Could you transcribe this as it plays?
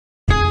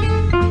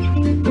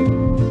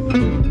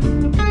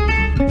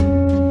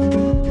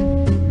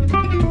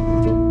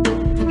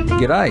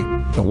G'day,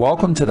 and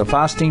welcome to the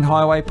Fasting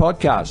Highway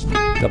podcast,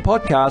 the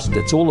podcast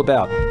that's all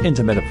about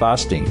intermittent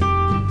fasting.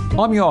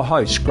 I'm your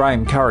host,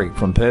 Graham Curry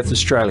from Perth,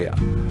 Australia.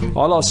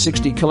 I lost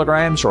 60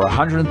 kilograms or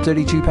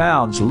 132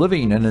 pounds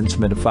living an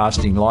intermittent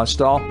fasting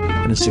lifestyle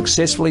and have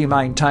successfully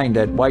maintained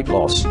that weight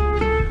loss.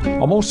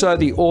 I'm also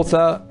the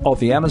author of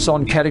the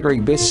Amazon category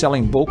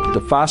best-selling book,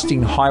 The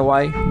Fasting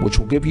Highway, which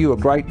will give you a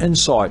great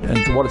insight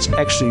into what it's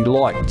actually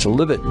like to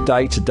live it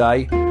day to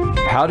day,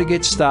 how to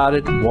get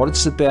started, what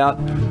it's about,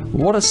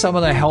 what are some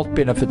of the health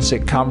benefits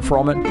that come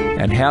from it,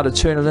 and how to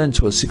turn it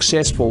into a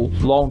successful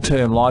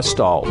long-term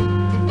lifestyle.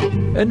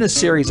 In this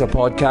series of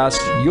podcasts,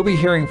 you'll be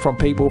hearing from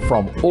people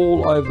from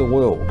all over the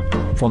world,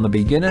 from the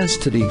beginners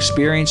to the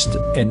experienced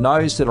and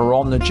those that are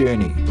on the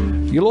journey.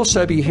 You'll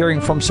also be hearing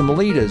from some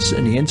leaders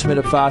in the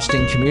intermittent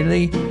fasting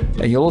community,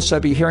 and you'll also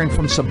be hearing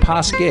from some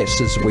past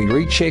guests as we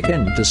recheck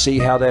in to see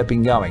how they've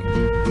been going.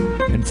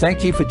 And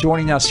thank you for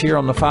joining us here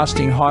on the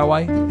Fasting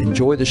Highway.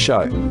 Enjoy the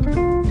show.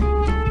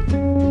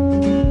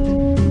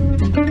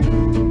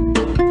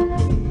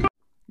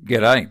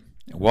 G'day,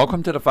 and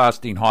welcome to the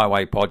Fasting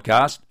Highway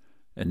podcast,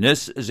 and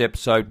this is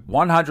episode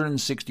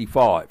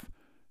 165.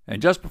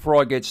 And just before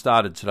I get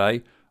started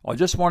today, I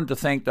just wanted to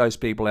thank those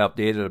people out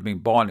there that have been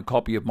buying a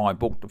copy of my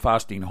book, The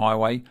Fasting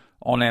Highway,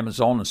 on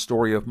Amazon, a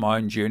story of my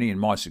own journey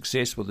and my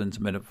success with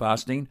intermittent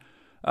fasting.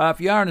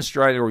 If you are in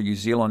Australia or New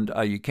Zealand,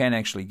 you can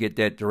actually get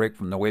that direct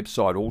from the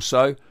website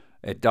also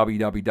at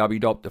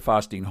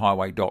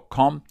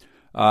www.thefastinghighway.com.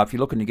 If you're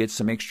looking to get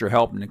some extra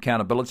help and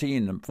accountability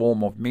in the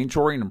form of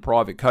mentoring and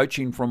private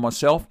coaching from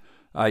myself,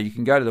 you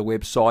can go to the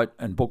website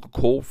and book a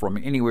call from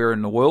anywhere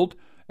in the world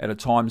at a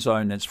time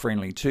zone that's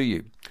friendly to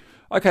you.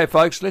 Okay,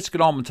 folks, let's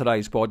get on with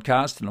today's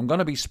podcast, and I'm going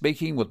to be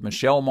speaking with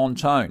Michelle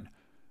Montone.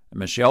 And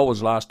Michelle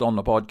was last on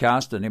the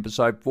podcast in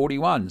episode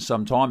 41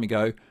 some time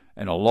ago,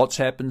 and a lot's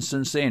happened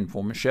since then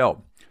for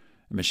Michelle.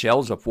 And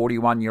Michelle's a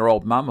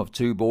 41-year-old mum of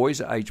two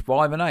boys, aged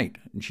 5 and 8,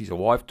 and she's a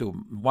wife to a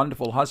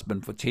wonderful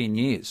husband for 10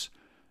 years.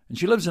 And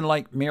she lives in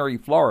Lake Mary,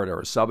 Florida,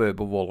 a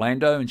suburb of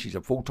Orlando, and she's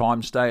a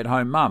full-time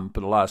stay-at-home mum for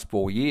the last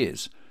 4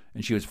 years.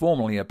 And she was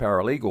formerly a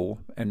paralegal,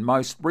 and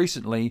most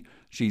recently,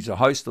 she's a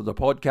host of the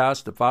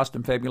podcast, the Fast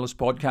and Fabulous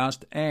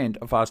podcast, and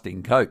a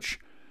fasting coach.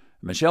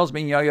 Michelle's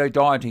been yo-yo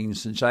dieting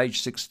since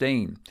age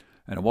 16,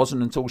 and it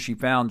wasn't until she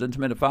found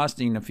intermittent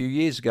fasting a few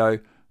years ago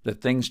that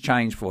things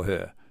changed for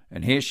her.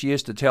 And here she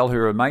is to tell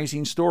her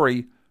amazing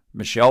story,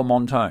 Michelle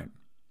Montone.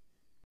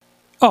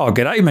 Oh,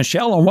 g'day,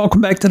 Michelle, and welcome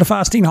back to the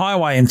Fasting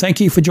Highway, and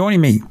thank you for joining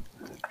me.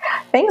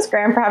 Thanks,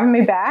 Graham, for having me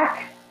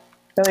back.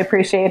 Really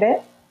appreciate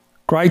it.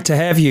 Great to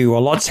have you. A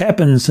lot's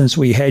happened since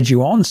we had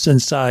you on,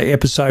 since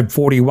episode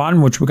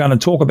 41, which we're going to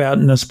talk about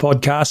in this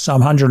podcast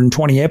some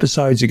 120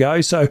 episodes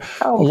ago. So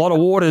a lot of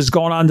water's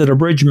gone under the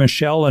bridge,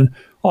 Michelle, and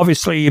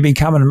obviously you're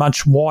becoming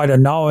much wider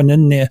known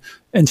in the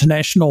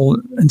international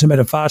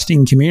intermittent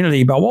fasting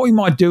community. But what we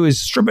might do is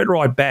strip it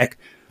right back,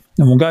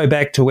 and we'll go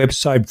back to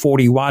episode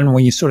 41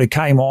 where you sort of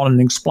came on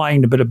and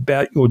explained a bit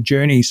about your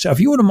journey. So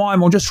if you wouldn't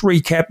mind, we'll just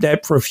recap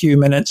that for a few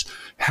minutes,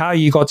 how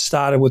you got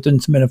started with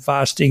intermittent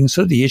fasting,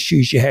 sort of the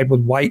issues you had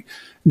with weight,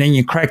 and then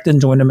you cracked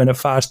into intermittent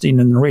fasting,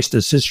 and the rest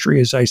is history,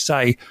 as they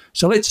say.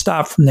 So let's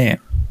start from there.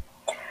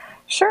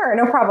 Sure,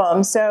 no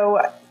problem.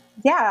 So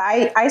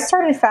yeah, I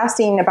started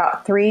fasting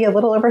about a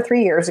little over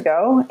 3 years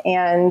ago,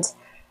 and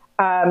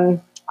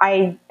I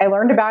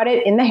learned about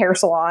it in the hair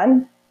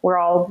salon, where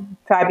all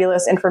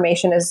fabulous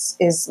information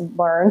is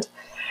learned.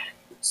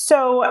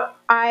 So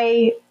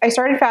I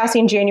started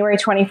fasting January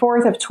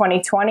 24th of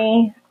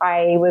 2020.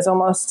 I was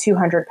almost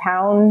 200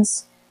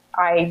 pounds.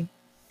 I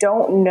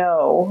don't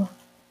know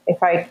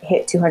if I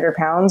hit 200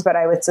 pounds, but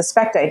I would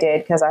suspect I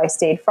did because I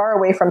stayed far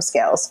away from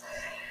scales.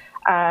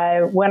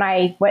 When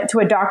I went to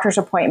a doctor's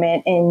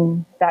appointment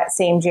in that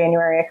same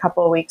January, a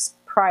couple of weeks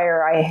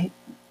prior, I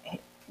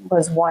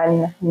was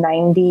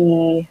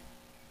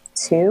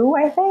 192,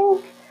 I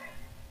think.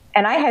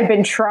 And I had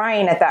been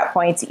trying at that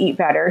point to eat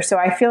better. So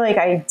I feel like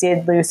I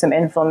did lose some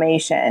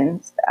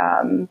inflammation.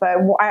 But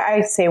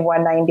I'd say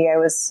 190 I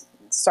was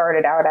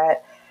started out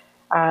at.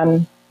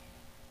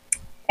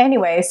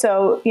 Anyway,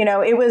 so,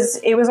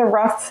 it was a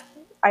rough,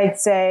 I'd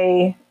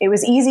say it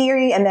was easier,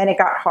 and then it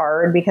got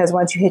hard because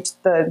once you hit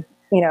the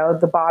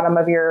bottom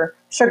of your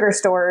sugar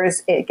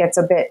stores, it gets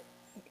a bit,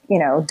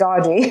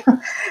 dodgy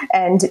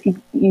and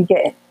you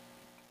get,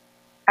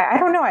 I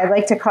don't know. I don't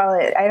like to call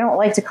it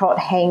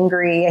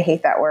hangry. I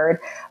hate that word,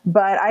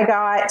 but I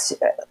got,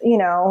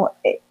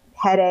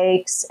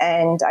 headaches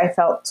and I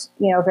felt,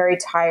 very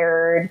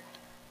tired,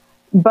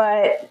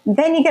 but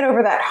then you get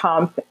over that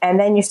hump and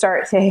then you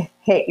start to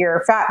hit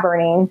your fat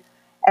burning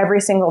every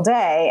single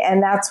day.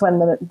 And that's when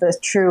the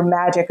true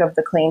magic of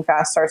the clean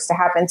fast starts to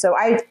happen. So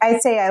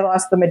I'd say I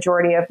lost the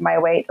majority of my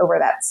weight over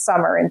that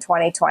summer in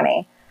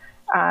 2020.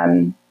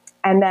 And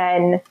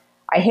then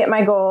I hit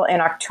my goal in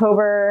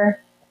October,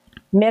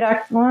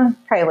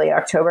 probably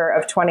October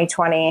of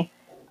 2020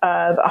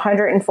 of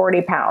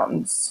 140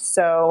 pounds.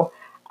 So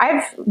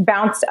I've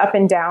bounced up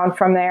and down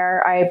from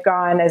there. I've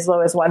gone as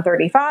low as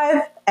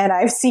 135 and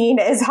I've seen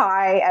as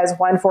high as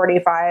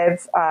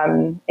 145.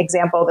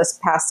 Example, this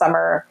past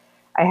summer,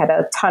 I had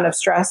a ton of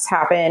stress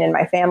happen in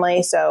my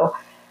family. So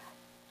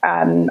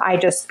I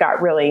just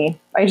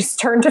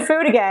turned to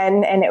food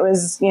again, and it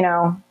was,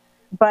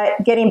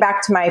 but getting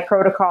back to my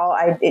protocol,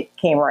 it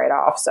came right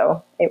off.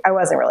 So I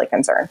wasn't really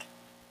concerned.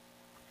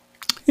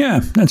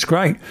 Yeah, that's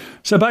great.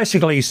 So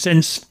basically,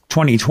 since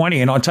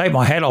 2020, and I take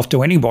my hat off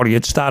to anybody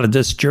that started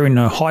this during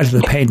the height of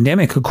the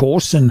pandemic, of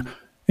course, and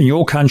in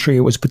your country,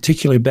 it was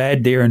particularly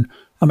bad there. And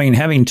I mean,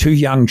 having 2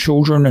 young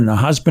children and the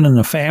husband and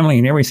the family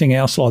and everything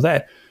else like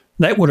that,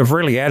 that would have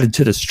really added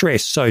to the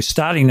stress. So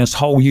starting this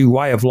whole new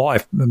way of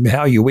life,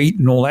 how you eat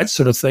and all that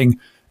sort of thing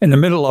in the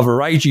middle of a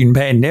raging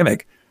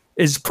pandemic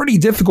is pretty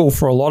difficult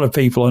for a lot of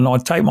people. And I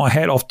take my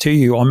hat off to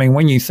you. I mean,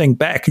 when you think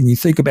back and you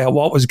think about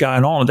what was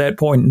going on at that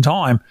point in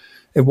time,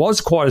 it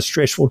was quite a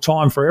stressful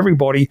time for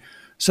everybody.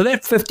 So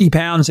that 50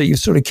 pounds that you've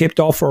sort of kept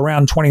off, for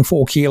around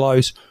 24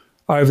 kilos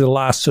over the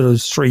last sort of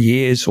 3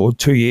 years or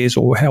 2 years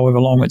or however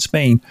long it's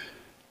been,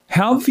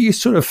 how have you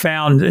sort of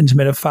found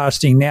intermittent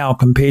fasting now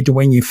compared to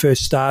when you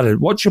first started?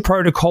 What's your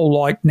protocol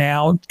like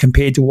now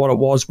compared to what it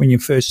was when you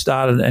first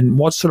started? And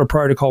what sort of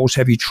protocols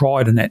have you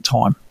tried in that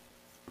time?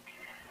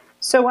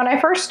 So when I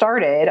first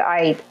started,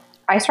 I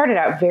started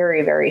out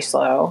very, very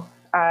slow.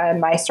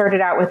 I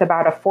started out with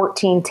about a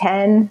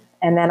 14:10,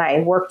 and then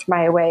I worked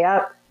my way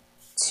up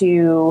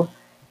to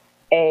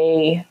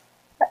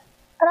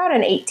about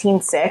an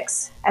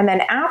 18:6. And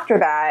then after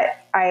that,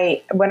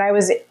 when I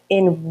was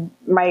in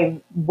my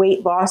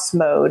weight loss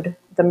mode,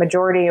 the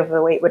majority of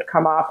the weight would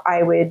come off.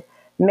 I would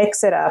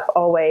mix it up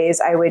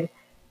always. I would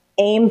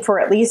aim for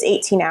at least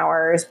 18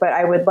 hours, but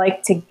I would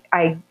like to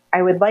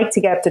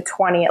get up to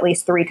 20 at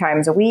least 3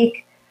 times a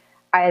week.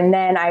 And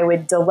then I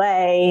would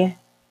delay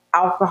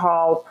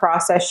alcohol,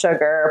 processed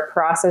sugar,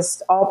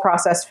 all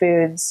processed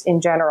foods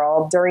in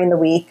general during the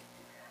week.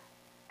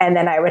 And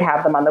then I would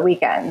have them on the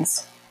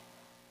weekends.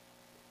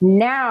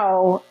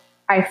 Now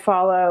I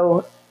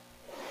follow,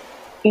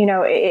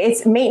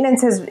 it's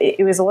maintenance.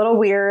 It was a little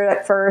weird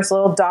at first, a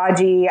little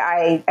dodgy.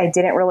 I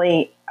didn't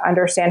really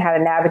understand how to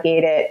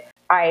navigate it.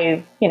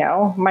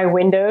 My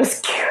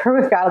windows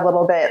got a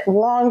little bit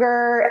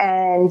longer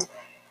and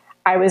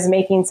I was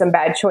making some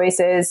bad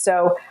choices.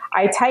 So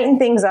I tightened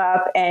things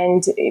up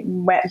and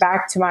went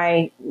back to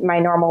my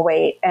normal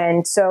weight.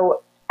 And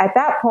so at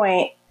that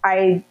point,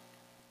 I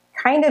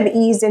kind of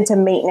eased into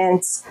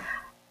maintenance.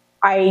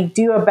 I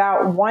do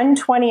about 1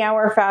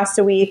 20-hour fast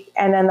a week,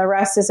 and then the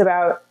rest is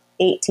about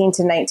 18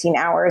 to 19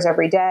 hours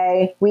every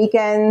day.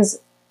 Weekends,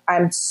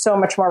 I'm so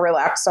much more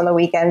relaxed on the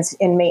weekends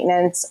in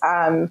maintenance.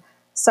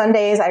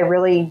 Sundays, I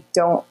really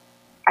don't.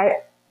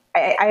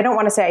 I don't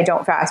want to say I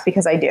don't fast,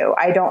 because I do.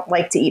 I don't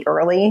like to eat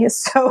early,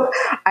 so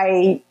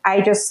I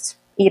just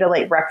eat a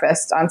late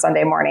breakfast on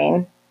Sunday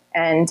morning,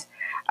 and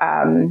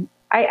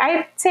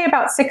I'd say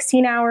about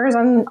 16 hours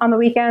on the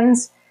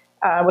weekends.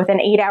 With an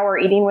 8-hour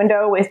eating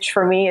window, which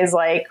for me is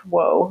like,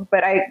 whoa.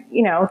 But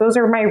those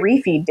are my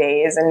refeed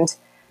days, and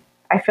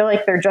I feel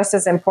like they're just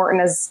as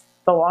important as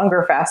the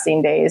longer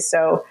fasting days.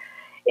 So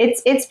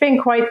it's been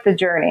quite the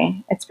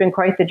journey.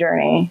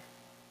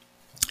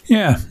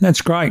 Yeah,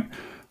 that's great.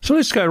 So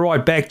let's go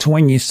right back to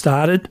when you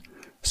started.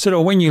 So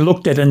when you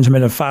looked at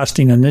intermittent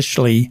fasting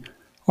initially,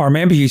 I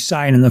remember you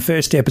saying in the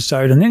first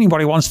episode, and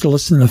anybody wants to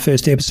listen to the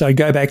first episode,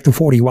 go back to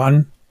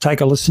 41,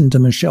 take a listen to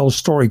Michelle's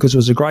story, because it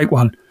was a great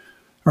one.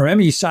 I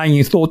remember you saying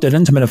you thought that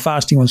intermittent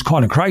fasting was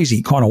kind of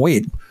crazy, kind of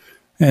weird.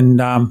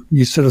 And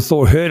you sort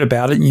of heard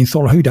about it, and you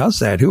thought, who does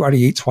that? Who only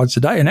eats once a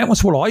day? And that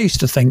was what I used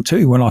to think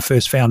too when I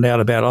first found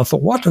out about it. I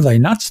thought, what, are they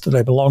nuts? Do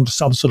they belong to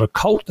some sort of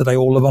cult? Do they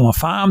all live on a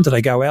farm? Do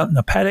they go out in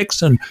the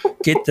paddocks and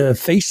get the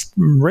feast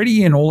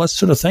ready and all that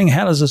sort of thing?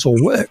 How does this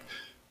all work?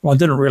 Well, I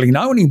didn't really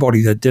know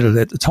anybody that did it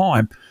at the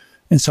time.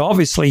 And so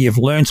obviously you've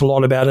learned a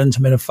lot about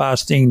intermittent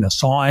fasting, the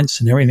science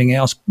and everything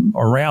else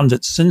around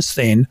it since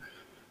then.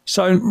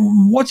 So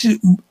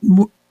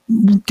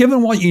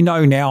given what you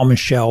know now,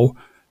 Michelle,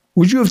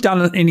 would you have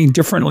done it any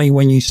differently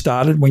when you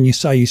started, when you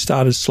say you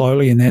started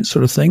slowly and that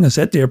sort of thing? Is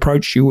that the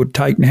approach you would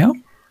take now?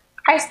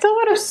 I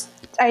would have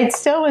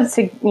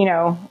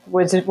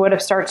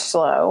started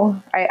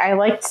slow. I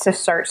like to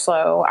start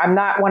slow. I'm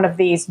not one of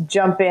these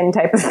jump in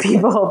type of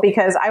people,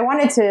 because I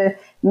wanted to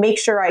make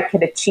sure I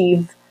could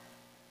achieve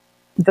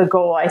the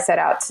goal I set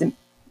out to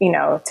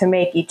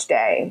make each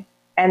day.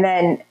 And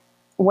then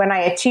when I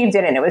achieved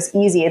it and it was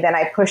easy, then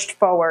I pushed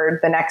forward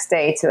the next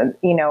day to,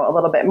 a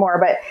little bit more.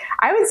 But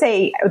I would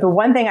say the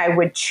one thing I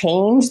would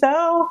change,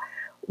 though,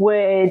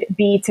 would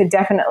be to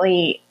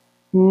definitely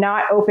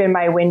not open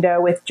my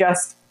window with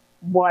just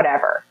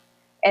whatever.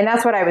 And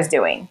that's what I was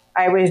doing.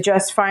 I was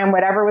just find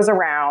whatever was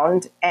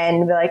around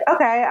and be like,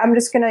 okay, I'm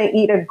just going to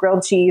eat a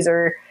grilled cheese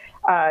or,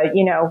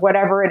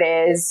 whatever it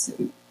is.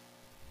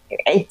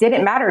 It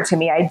didn't matter to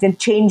me. I did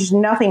change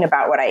nothing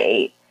about what I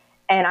ate.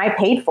 And I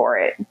paid for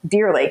it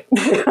dearly.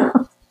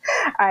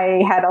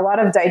 I had a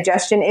lot of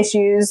digestion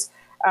issues.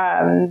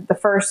 The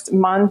first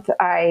month,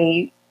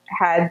 I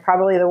had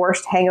probably the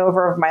worst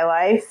hangover of my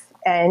life.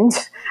 And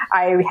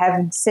I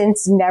have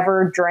since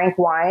never drank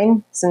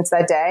wine since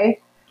that day.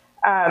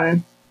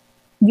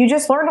 You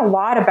just learn a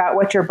lot about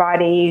what your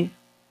body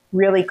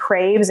really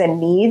craves and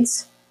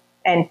needs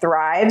and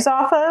thrives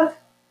off of.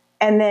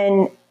 And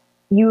then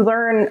you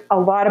learn a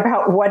lot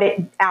about what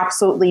it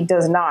absolutely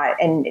does not,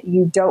 and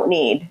you don't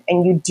need,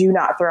 and you do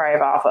not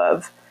thrive off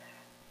of.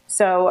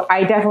 So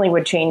I definitely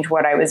would change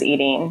what I was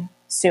eating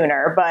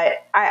sooner,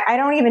 but I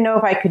don't even know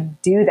if I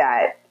could do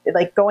that.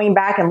 Like going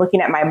back and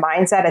looking at my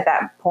mindset at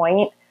that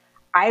point,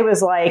 I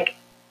was like,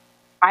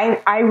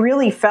 I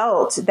really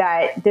felt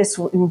that this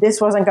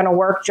wasn't going to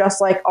work,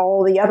 just like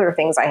all the other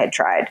things I had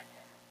tried.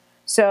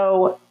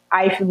 So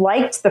I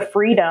liked the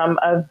freedom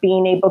of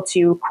being able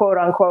to, quote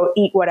unquote,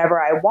 eat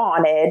whatever I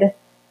wanted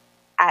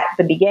at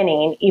the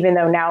beginning, even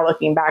though now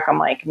looking back, I'm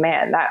like,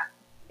 man, that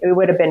it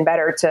would have been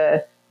better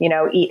to,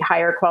 eat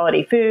higher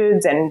quality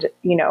foods and,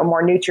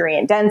 more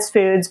nutrient dense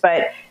foods.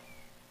 But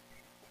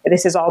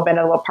this has all been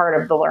a little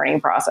part of the learning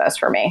process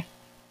for me.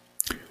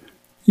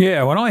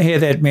 Yeah, when I hear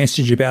that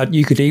message about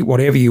you could eat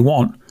whatever you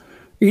want,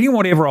 eating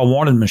whatever I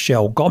wanted,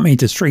 Michelle, got me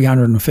to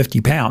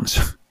 350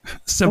 pounds.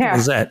 Simple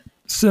as that.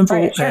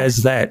 Simple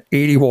as that.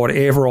 Eating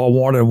whatever I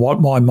wanted, what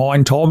my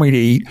mind told me to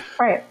eat.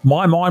 Right.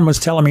 My mind was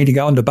telling me to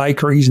go into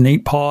bakeries and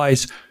eat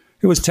pies.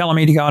 It was telling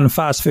me to go in a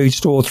fast food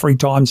store 3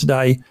 times a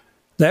day.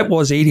 That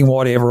was eating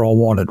whatever I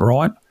wanted,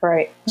 right?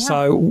 Right. Yeah.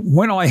 So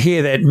when I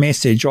hear that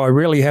message, I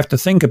really have to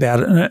think about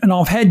it. And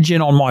I've had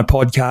Jen on my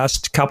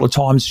podcast a couple of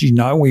times,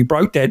 we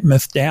broke that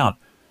myth down.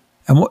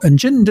 And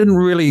Jen didn't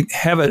really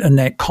have it in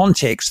that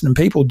context, and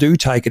people do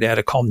take it out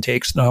of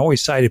context. And I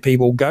always say to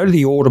people, go to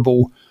the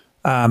Audible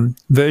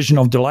version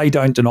of Delay,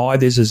 Don't Deny.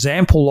 There's an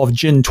example of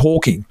Jen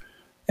talking.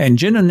 And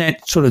Jen in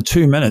that sort of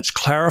 2 minutes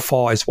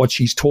clarifies what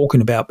she's talking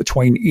about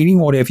between eating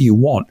whatever you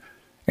want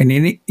and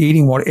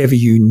eating whatever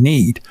you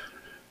need.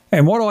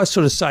 And what I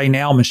sort of say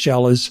now,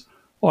 Michelle, is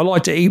I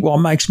like to eat what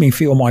makes me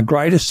feel my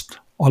greatest.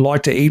 I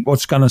like to eat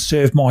what's going to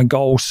serve my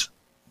goals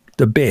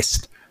the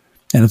best.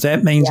 And if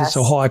that means it's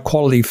a high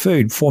quality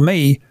food, for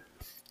me,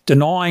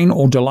 denying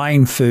or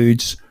delaying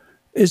foods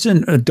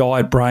isn't a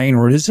diet brain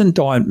or it isn't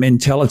diet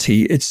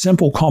mentality. It's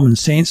simple common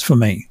sense for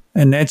me.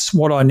 And that's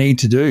what I need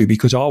to do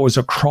because I was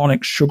a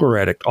chronic sugar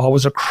addict. I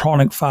was a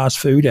chronic fast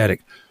food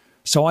addict.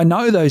 So I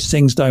know those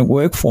things don't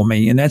work for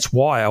me. And that's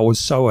why I was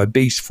so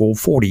obese for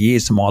 40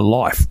 years of my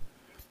life.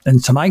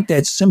 And to make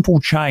that simple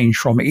change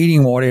from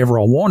eating whatever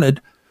I wanted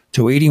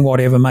to eating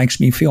whatever makes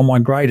me feel my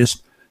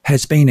greatest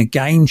has been a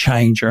game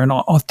changer. And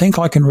I think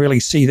I can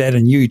really see that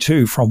in you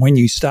too, from when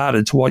you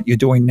started to what you're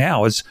doing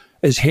now is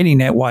heading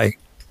that way.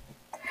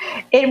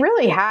 It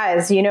really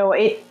has.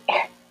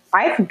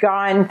 I've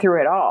gone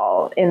through it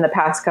all in the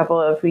past couple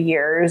of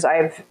years.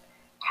 I've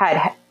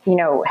had,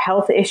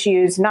 health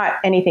issues, not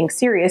anything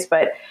serious,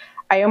 but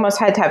I almost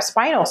had to have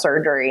spinal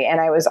surgery,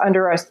 and I was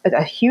under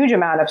a huge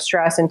amount of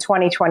stress in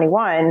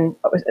 2021,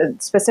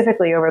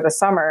 specifically over the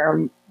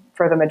summer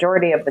for the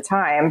majority of the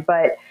time.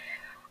 But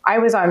I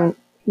was on,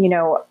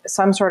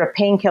 some sort of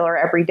painkiller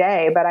every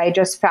day, but I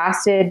just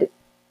fasted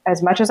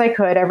as much as I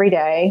could every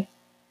day,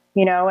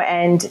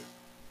 and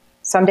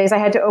some days I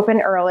had to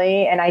open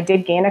early, and I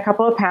did gain a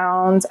couple of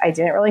pounds. I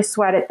didn't really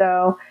sweat it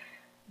though,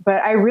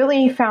 but I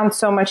really found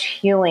so much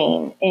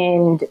healing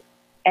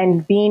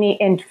and being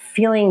and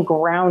feeling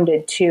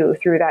grounded too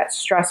through that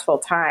stressful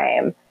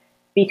time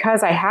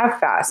because I have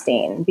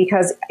fasting,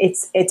 because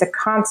it's a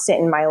constant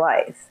in my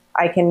life.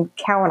 I can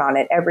count on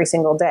it every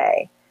single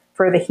day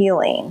for the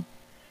healing.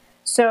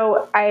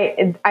 So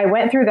I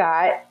went through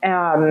that,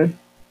 and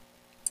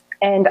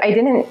I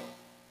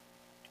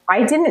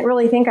didn't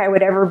really think I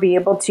would ever be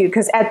able to,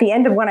 because at the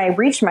end of when I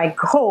reached my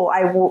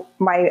goal,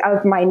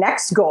 my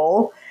next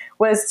goal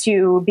was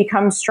to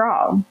become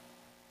strong.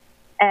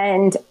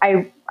 And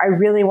I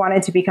really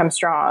wanted to become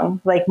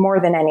strong, like more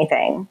than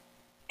anything.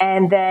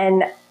 And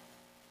then,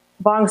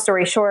 long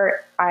story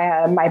short,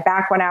 my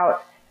back went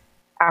out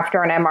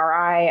after an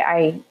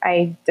MRI.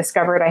 I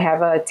discovered I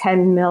have a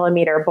 10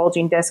 millimeter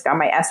bulging disc on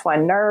my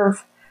S1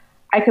 nerve.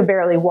 I could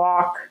barely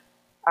walk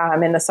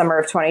in the summer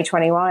of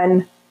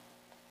 2021.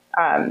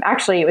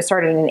 Actually, it was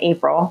started in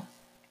April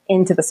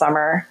into the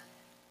summer.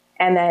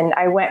 And then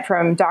I went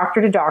from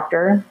doctor to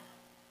doctor,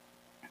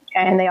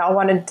 and they all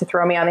wanted to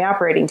throw me on the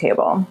operating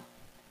table.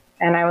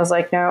 And I was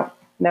like,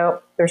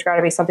 nope, there's got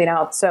to be something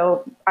else.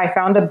 So I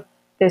found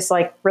this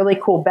like really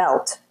cool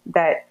belt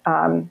that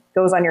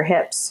goes on your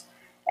hips,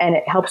 and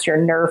it helps your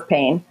nerve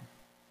pain.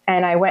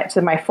 And I went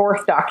to my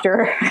 4th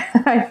doctor.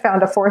 I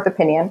found a 4th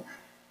opinion.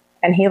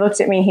 And he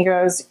looked at me. He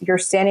goes, "You're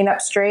standing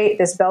up straight.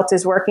 This belt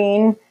is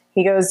working."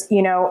 He goes,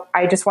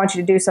 "I just want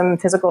you to do some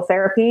physical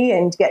therapy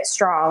and get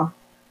strong.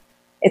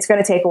 It's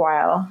going to take a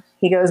while."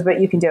 He goes, "But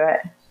you can do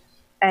it."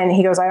 And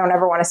he goes, "I don't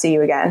ever want to see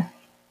you again."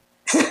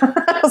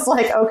 I was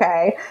like,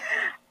 okay.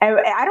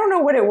 I don't know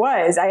what it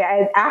was.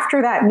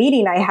 After that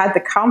meeting, I had the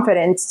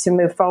confidence to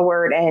move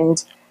forward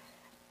and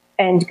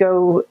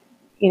go,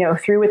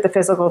 through with the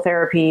physical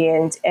therapy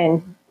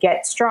and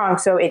get strong.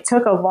 So it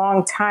took a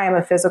long time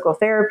of physical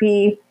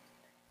therapy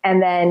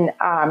And then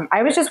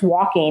I was just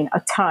walking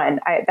a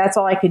ton. That's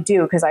all I could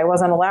do because I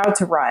wasn't allowed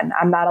to run.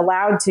 I'm not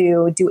allowed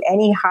to do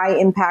any high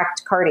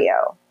impact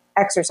cardio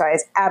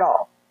exercise at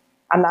all.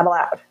 I'm not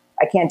allowed.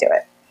 I can't do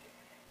it.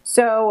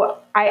 So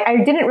I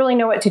didn't really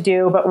know what to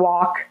do but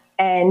walk.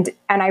 And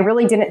I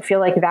really didn't feel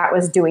like that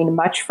was doing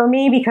much for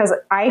me because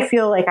I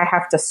feel like I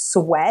have to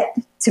sweat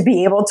to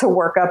be able to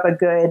work up a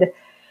good,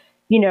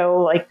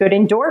 like good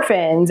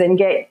endorphins and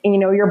get,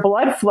 your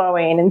blood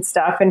flowing and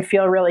stuff and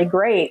feel really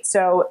great.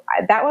 So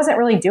that wasn't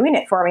really doing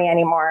it for me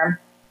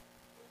anymore.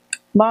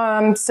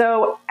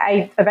 So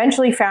I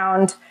eventually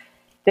found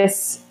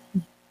this,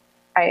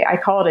 I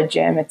call it a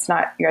gym. It's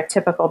not your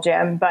typical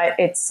gym, but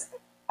it's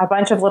a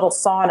bunch of little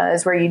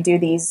saunas where you do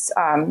these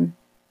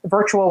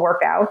virtual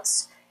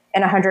workouts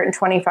in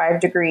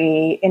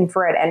 125-degree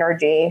infrared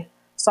energy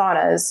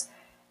saunas.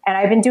 And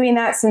I've been doing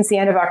that since the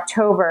end of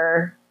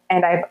October.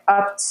 And I've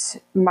upped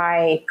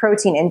my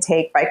protein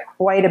intake by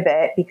quite a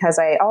bit because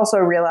I also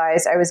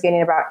realized I was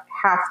getting about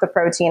half the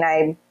protein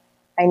I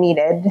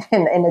needed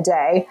in a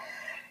day.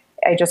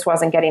 I just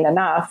wasn't getting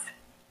enough.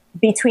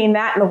 Between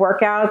that and the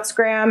workouts,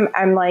 Graham,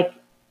 I'm like,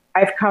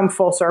 I've come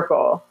full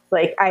circle.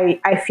 Like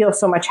I feel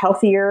so much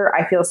healthier.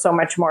 I feel so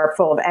much more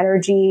full of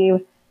energy.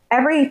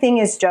 Everything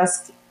is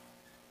just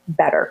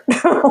better.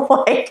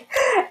 Like,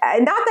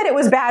 not that it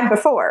was bad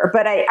before,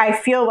 but I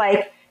feel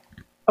like,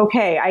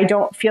 okay, I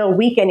don't feel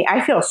weak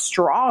I feel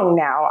strong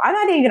now. I'm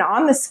not even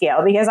on the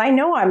scale because I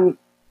know I'm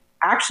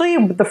actually,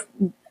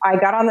 I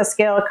got on the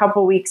scale a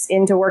couple weeks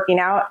into working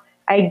out.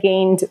 I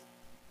gained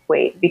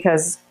weight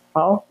because,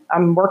 well,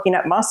 I'm working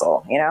up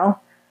muscle,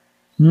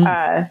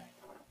 but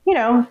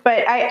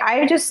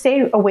I just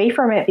stay away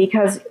from it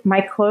because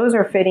my clothes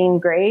are fitting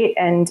great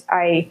and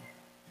I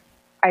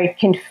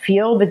can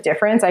feel the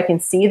difference. I can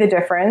see the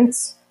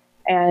difference.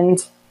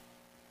 And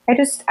I'm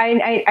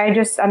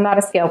not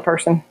a scale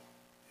person.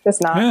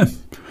 Just not. Yeah.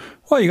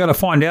 Well, you got to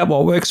find out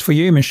what works for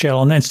you,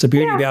 Michelle, and that's the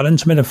beauty about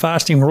intermittent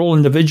fasting. We're all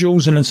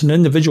individuals, and it's an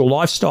individual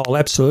lifestyle.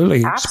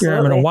 Absolutely.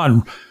 Experimental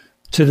one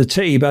to the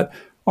T. But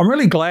I'm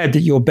really glad that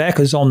your back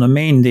is on the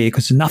mend there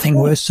because there's nothing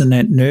worse than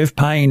that nerve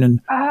pain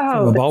and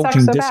from a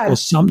bulging disc or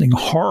something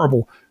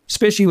horrible,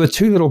 especially with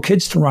two little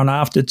kids to run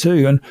after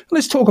too. And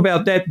let's talk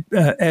about that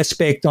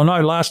aspect. I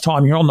know last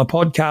time you're on the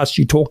podcast,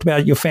 you talked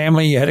about your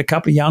family. You had a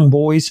couple of young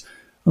boys.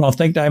 And I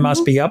think they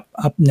must be up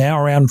now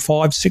around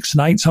 5, 6,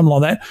 and 8, something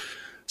like that.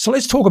 So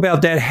let's talk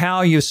about that, how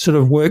you sort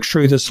of work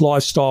through this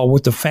lifestyle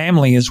with the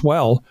family as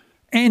well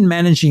and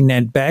managing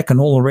that back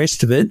and all the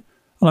rest of it.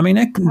 And I mean,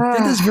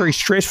 that is very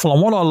stressful.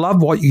 And what I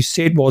love what you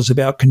said was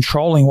about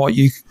controlling what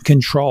you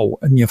control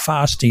in your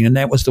fasting. And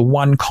that was the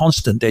one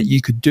constant that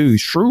you could do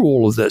through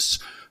all of this.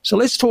 So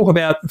let's talk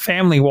about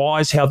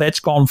family-wise, how that's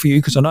gone for you,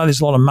 because I know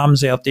there's a lot of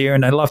mums out there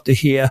and they'd love to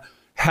hear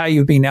how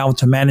you've been able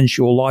to manage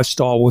your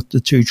lifestyle with the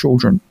two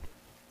children.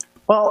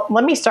 Well,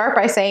 let me start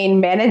by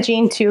saying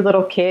managing two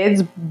little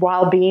kids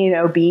while being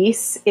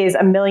obese is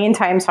a million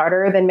times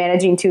harder than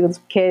managing two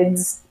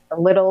kids,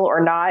 little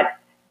or not,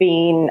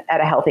 being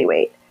at a healthy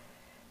weight.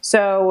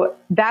 So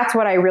that's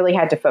what I really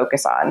had to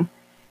focus on.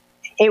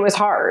 It was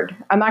hard.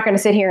 I'm not going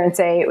to sit here and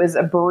say it was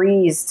a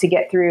breeze to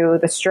get through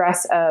the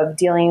stress of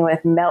dealing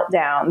with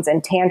meltdowns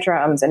and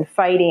tantrums and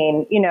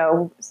fighting,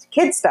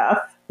 kid stuff,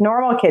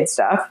 normal kid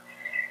stuff.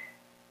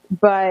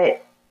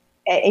 But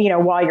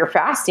while you're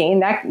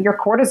fasting, that your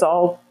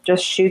cortisol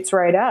just shoots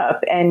right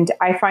up. And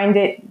I find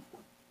it,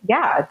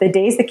 the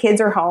days the kids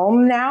are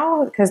home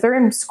now, because they're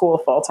in school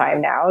full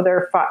time now,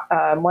 they're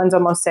one's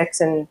almost 6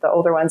 and the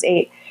older one's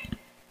 8.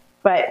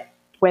 But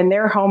when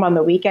they're home on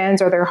the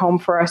weekends or they're home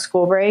for a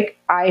school break,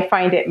 I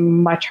find it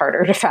much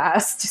harder to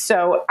fast.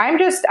 So I'm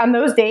just on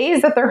those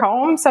days that they're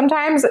home.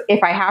 Sometimes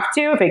if I have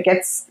to, if it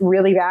gets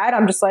really bad,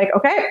 I'm just like,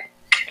 okay,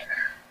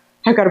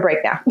 I've got a break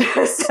now.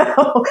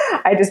 So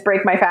I just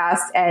break my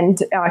fast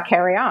and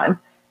carry on.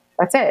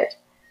 That's it.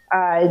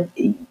 I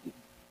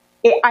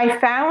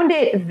found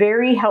it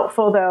very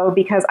helpful, though,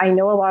 because I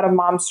know a lot of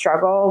moms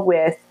struggle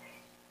with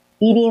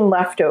eating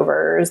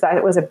leftovers.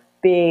 That was a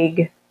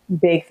big,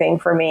 big thing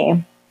for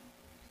me.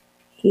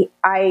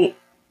 I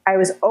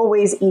was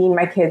always eating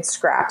my kids'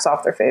 scraps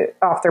off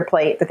their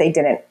plate that they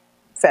didn't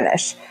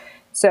finish.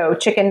 So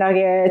chicken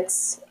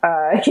nuggets,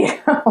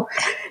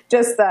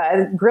 just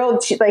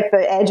grilled, like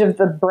the edge of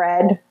the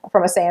bread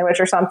from a sandwich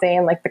or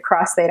something, like the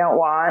crust they don't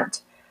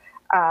want.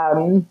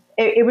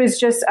 It was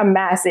just a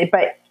mess.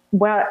 But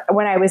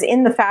when I was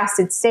in the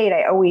fasted state,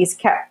 I always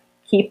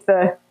keep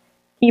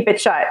it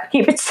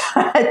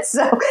shut.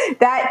 So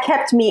that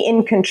kept me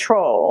in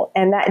control.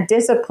 And that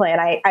discipline,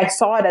 I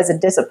saw it as a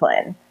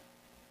discipline.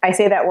 I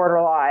say that word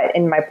a lot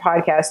in my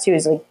podcast too,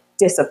 is like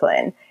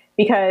discipline.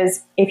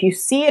 Because if you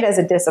see it as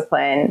a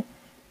discipline,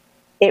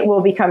 it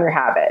will become your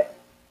habit.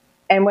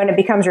 And when it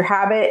becomes your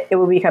habit, it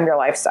will become your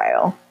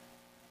lifestyle.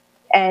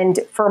 And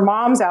for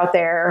moms out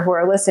there who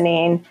are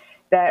listening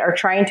that are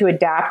trying to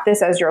adapt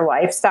this as your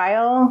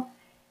lifestyle,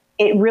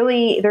 it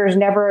really, there's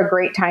never a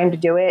great time to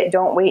do it.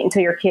 Don't wait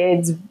until your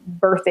kid's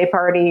birthday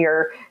party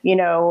or,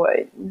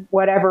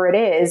 whatever it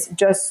is,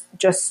 just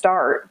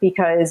start,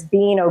 because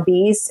being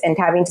obese and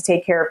having to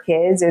take care of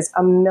kids is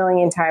a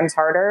million times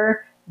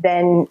harder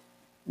than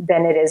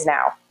it is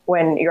now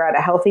when you're at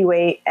a healthy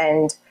weight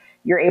and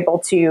you're able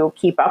to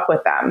keep up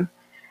with them.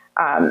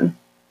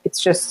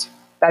 That's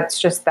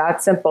just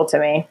that simple to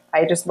me.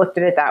 I just looked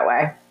at it that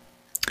way.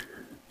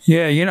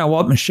 Yeah, you know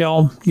what,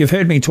 Michelle? You've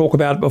heard me talk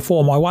about it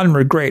before. My one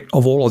regret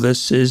of all of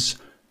this is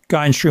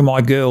going through my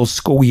girls'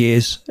 school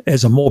years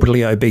as a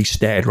morbidly obese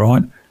dad,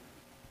 right?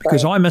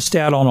 Because I missed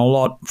out on a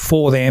lot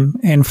for them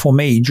and for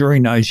me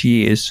during those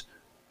years.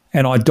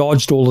 And I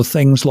dodged all the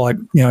things like,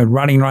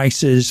 running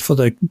races for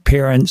the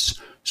parents,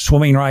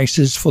 swimming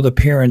races for the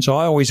parents.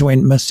 I always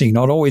went missing.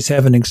 I'd always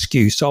have an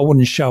excuse. I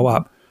wouldn't show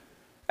up.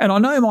 And I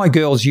know my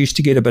girls used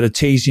to get a bit of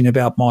teasing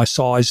about my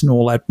size and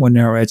all that when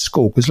they were at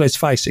school, because let's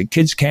face it,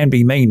 kids can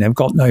be mean. They've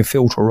got no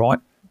filter, right?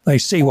 They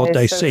see what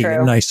they see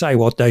and they say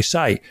what they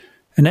say.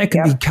 And that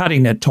can be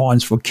cutting at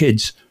times for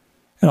kids.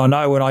 And I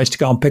know when I used to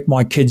go and pick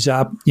my kids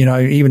up,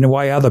 even the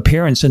way other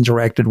parents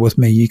interacted with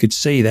me, you could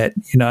see that,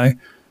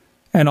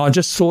 And I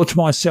just thought to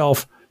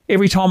myself,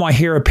 every time I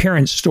hear a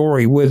parent's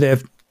story where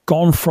they've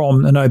gone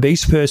from an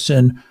obese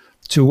person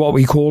to what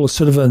we call a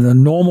sort of a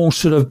normal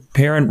sort of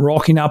parent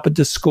rocking up at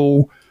the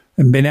school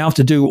and being able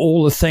to do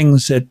all the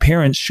things that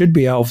parents should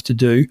be able to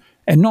do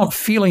and not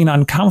feeling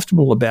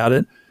uncomfortable about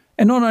it.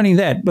 And not only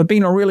that, but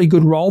being a really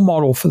good role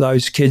model for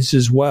those kids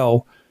as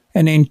well.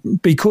 And then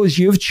because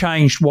you've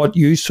changed what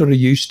you sort of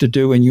used to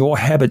do in your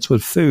habits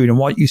with food and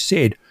what you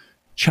said,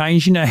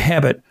 changing a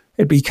habit,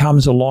 it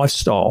becomes a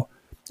lifestyle.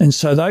 And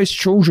so those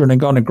children are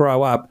going to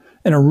grow up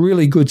in a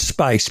really good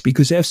space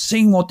because they've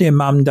seen what their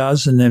mum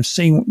does and they've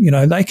seen,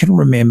 they can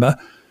remember.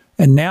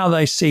 And now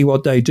they see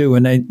what they do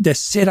and they're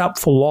set up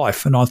for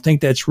life. And I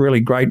think that's really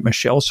great,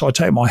 Michelle. So I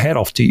take my hat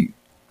off to you.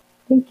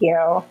 Thank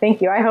you.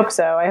 Thank you. I hope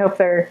so. I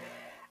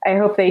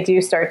hope they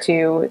do start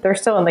to, they're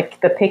still in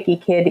the picky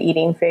kid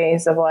eating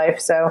phase of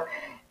life. So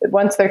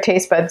once their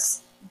taste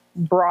buds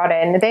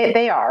broaden,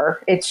 they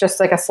are. It's just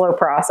like a slow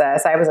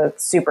process. I was a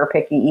super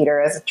picky eater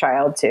as a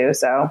child too.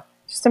 So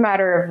just a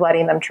matter of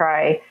letting them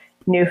try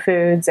new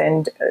foods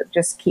and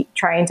just keep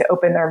trying to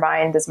open their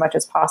mind as much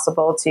as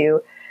possible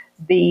to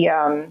the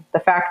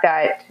fact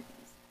that,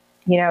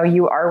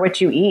 you are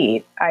what you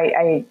eat.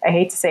 I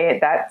hate to say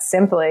it that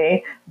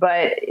simply,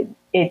 but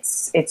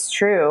it's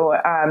true.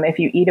 If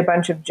you eat a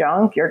bunch of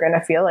junk, you're going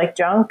to feel like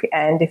junk.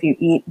 And if you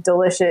eat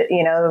delicious,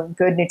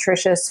 good,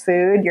 nutritious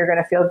food, you're going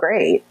to feel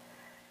great.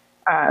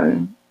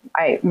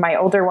 My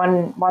older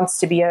one wants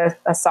to be a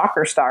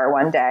soccer star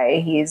one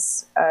day.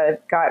 He's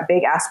got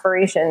big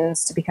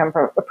aspirations to become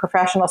a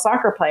professional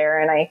soccer player.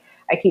 And I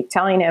keep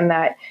telling him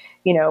that,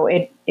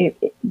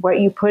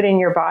 what you put in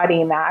your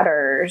body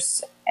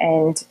matters.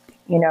 And,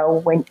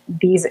 when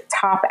these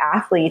top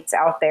athletes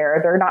out there,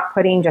 they're not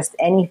putting just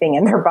anything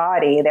in their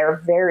body. They're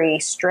very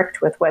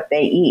strict with what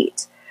they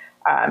eat,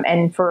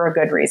 and for a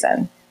good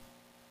reason.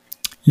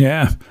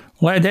 Yeah.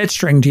 Well, add that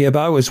string to your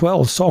bow as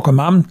well. Soccer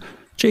mum.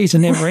 Geez, it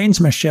never ends,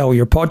 Michelle.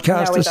 You're a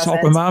podcaster,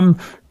 soccer mum,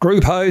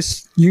 group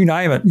host, you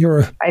name it.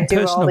 You're a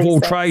person of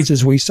all trades,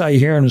 as we say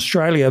here in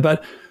Australia.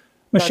 But,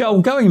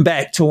 Michelle, going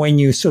back to when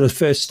you sort of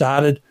first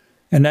started,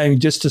 and then you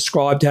just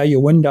described how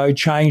your window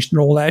changed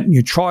and all that, and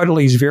you tried all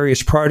these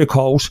various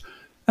protocols.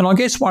 And I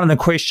guess one of the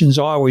questions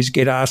I always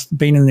get asked,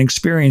 being an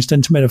experienced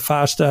intermittent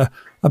faster,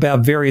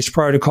 about various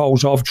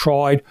protocols I've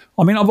tried.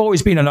 I mean, I've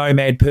always been a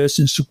nomad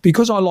person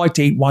because I like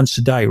to eat once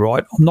a day,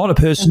 right? I'm not a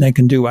person that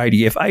can do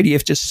ADF.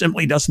 ADF just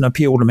simply doesn't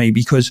appeal to me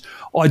because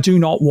I do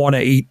not want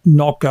to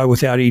not go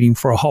without eating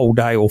for a whole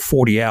day or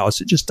 40 hours.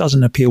 It just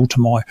doesn't appeal to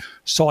my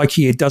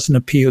psyche. It doesn't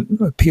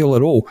appeal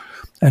at all.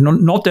 And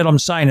not that I'm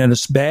saying that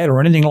it's bad or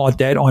anything like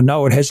that. I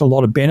know it has a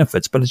lot of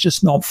benefits, but it's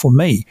just not for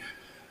me.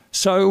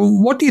 So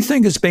what do you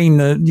think has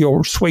been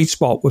your sweet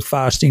spot with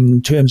fasting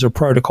in terms of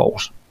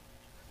protocols?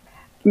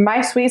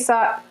 My sweet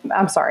spot,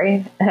 I'm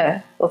sorry,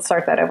 let's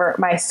start that over.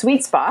 My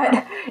sweet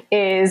spot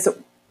is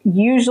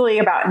usually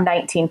about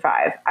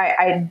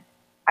 19.5.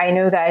 I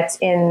know that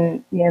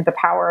in The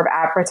Power of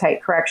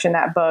Appetite Correction,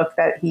 that book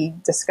that he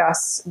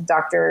discussed,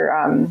 Dr.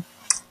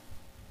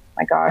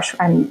 My gosh,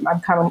 I'm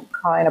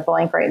calling a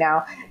blank right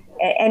now.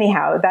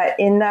 Anyhow, that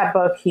in that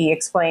book, he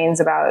explains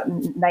about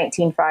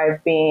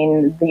 19.5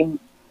 being the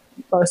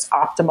most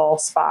optimal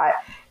spot.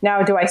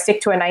 Now, do I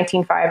stick to a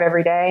 19.5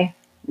 every day?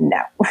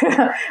 No,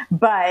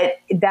 but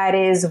that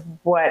is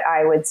what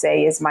I would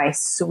say is my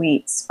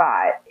sweet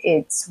spot.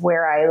 It's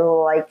where I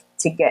like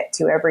to get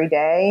to every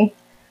day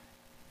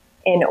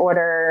in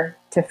order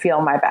to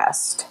feel my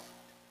best.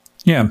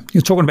 Yeah,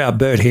 you're talking about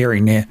Bert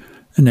Herring there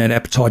in that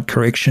appetite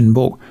correction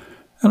book.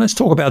 And let's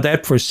talk about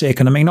that for a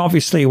second. I mean,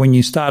 obviously, when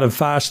you started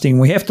fasting,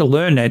 we have to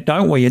learn that,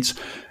 don't we? It's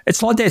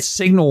like that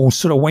signal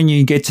sort of when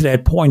you get to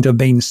that point of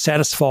being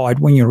satisfied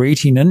when you're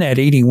eating in that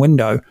eating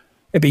window.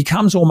 It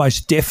becomes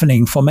almost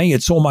deafening. For me,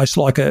 it's almost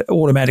like an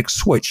automatic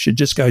switch. It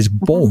just goes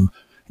boom.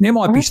 And there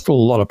might be still a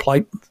lot of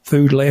plate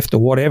food left or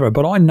whatever,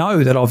 but I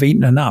know that I've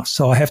eaten enough,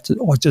 so I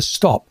just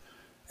stop.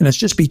 And it's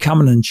just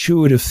become an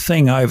intuitive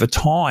thing over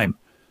time.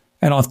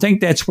 And I think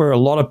that's where a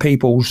lot of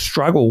people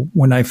struggle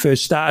when they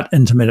first start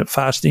intermittent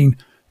fasting,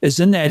 is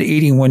in that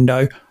eating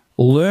window,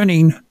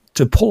 learning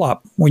to pull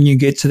up when you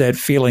get to that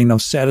feeling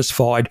of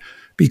satisfied.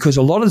 Because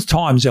a lot of the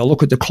times they'll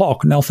look at the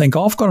clock and they'll think,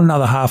 oh, I've got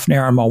another half an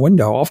hour in my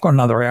window. I've got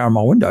another hour in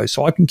my window,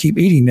 so I can keep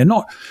eating. They're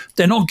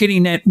not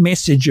getting that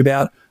message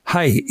about,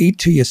 hey, eat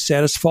till you're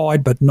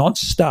satisfied, but not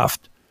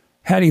stuffed.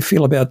 How do you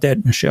feel about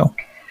that, Michelle?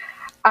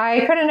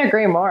 I couldn't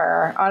agree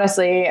more.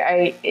 Honestly,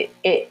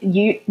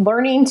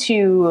 learning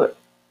to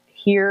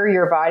hear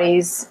your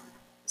body's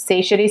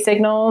satiety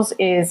signals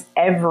is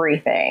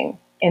everything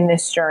in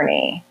this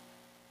journey.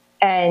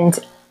 And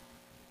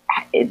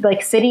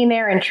like sitting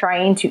there and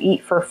trying to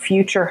eat for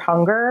future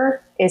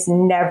hunger is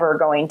never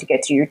going to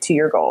get you to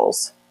your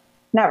goals.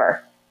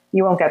 Never.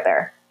 You won't get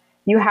there.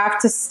 You have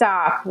to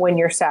stop when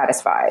you're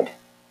satisfied.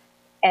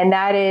 And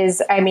that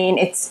is, I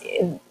mean,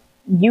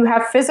 you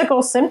have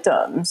physical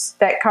symptoms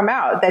that come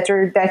out that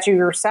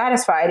you're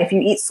satisfied if you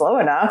eat slow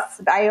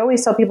enough. I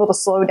always tell people to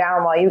slow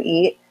down while you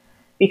eat,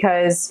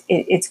 because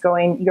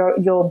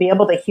you'll be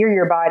able to hear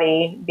your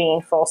body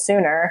being full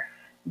sooner.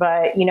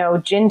 But,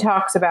 Jen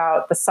talks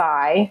about the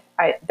sigh.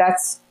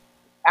 That's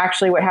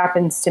actually what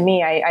happens to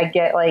me. I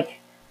get like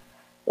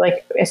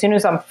as soon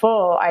as I'm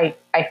full, I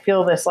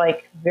feel this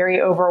like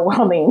very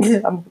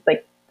overwhelming, I'm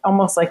like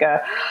almost like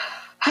a,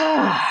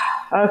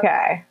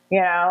 okay,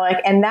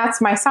 and that's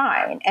my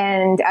sign.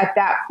 And at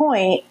that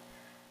point,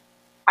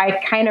 I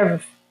kind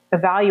of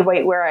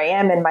evaluate where I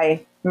am in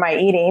my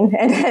eating,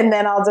 and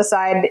then I'll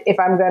decide if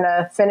I'm going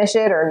to finish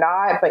it or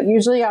not. But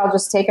usually I'll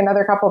just take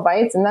another couple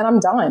bites and then I'm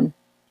done.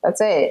 That's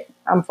it.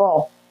 I'm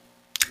full.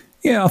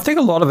 Yeah, I think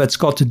a lot of it's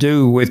got to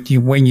do with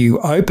when you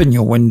open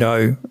your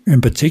window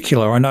in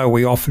particular. I know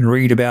we often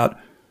read about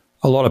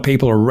a lot of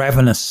people are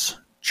ravenous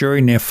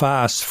during their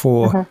fast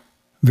for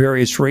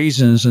various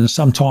reasons, and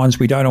sometimes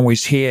we don't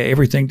always hear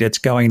everything that's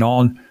going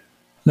on.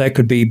 That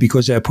could be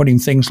because they're putting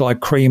things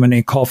like cream in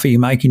their coffee,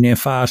 making their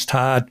fast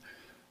hard.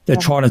 They're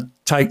trying to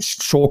take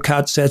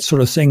shortcuts, that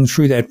sort of thing,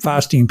 through that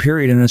fasting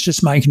period, and it's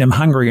just making them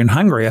hungrier and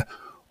hungrier.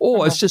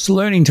 Or it's just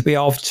learning to be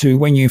able to,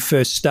 when you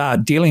first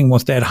start, dealing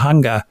with that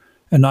hunger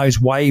and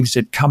those waves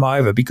that come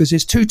over. Because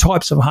there's two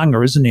types of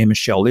hunger, isn't there,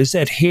 Michelle? There's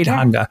that head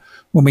hunger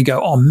when we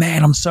go, oh,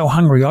 man, I'm so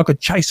hungry. I could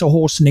chase a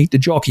horse and eat the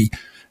jockey.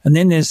 And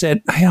then there's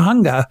that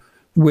hunger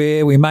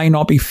where we may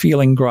not be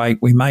feeling great.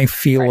 We may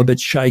feel a bit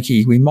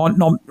shaky. We might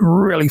not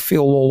really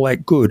feel all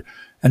that good.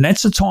 And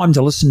that's the time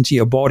to listen to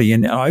your body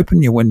and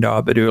open your window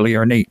a bit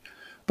earlier and eat.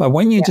 But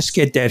when you just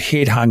get that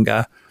head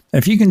hunger,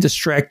 if you can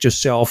distract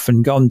yourself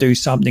and go and do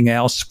something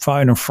else,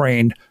 phone a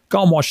friend,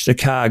 go and watch the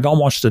car, go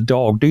and watch the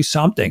dog, do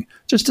something.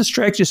 Just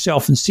distract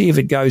yourself and see if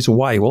it goes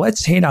away. Well,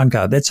 that's head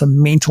hunger. That's a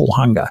mental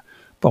hunger.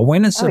 But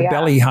when it's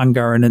belly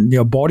hunger and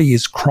your body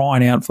is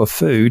crying out for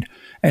food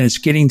and it's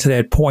getting to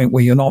that point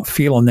where you're not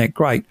feeling that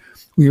great,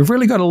 well, you've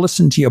really got to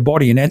listen to your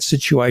body in that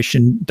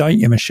situation, don't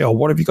you, Michelle?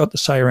 What have you got to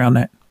say around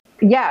that?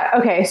 Yeah.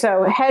 Okay.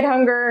 So head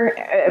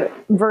hunger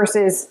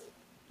versus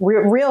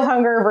real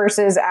hunger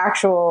versus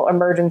actual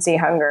emergency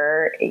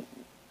hunger.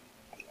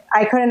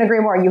 I couldn't agree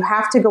more. You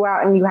have to go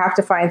out and you have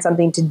to find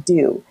something to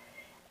do.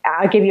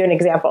 I'll give you an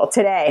example.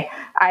 Today,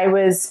 I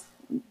was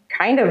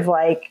kind of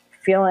like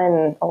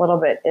feeling a little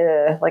bit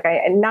like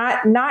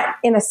not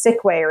in a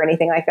sick way or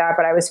anything like that,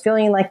 but I was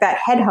feeling like that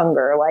head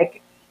hunger.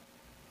 Like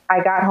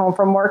I got home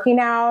from working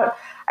out,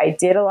 I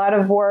did a lot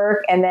of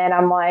work, and then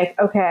I'm like,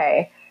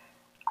 okay,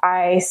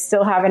 I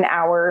still have an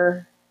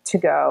hour to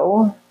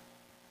go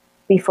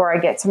before I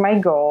get to my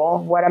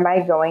goal. What am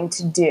I going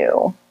to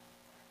do?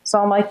 So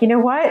I'm like, you know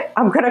what?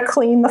 I'm going to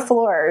clean the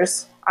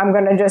floors. I'm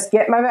going to just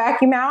get my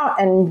vacuum out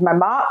and my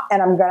mop,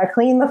 and I'm going to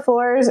clean the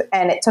floors.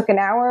 And it took an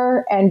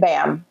hour, and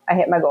bam, I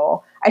hit my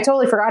goal. I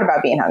totally forgot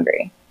about being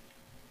hungry.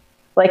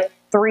 Like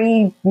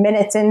 3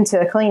 minutes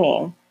into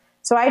cleaning.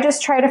 So I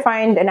just try to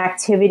find an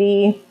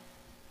activity.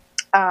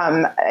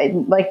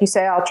 Like you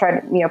say, I'll try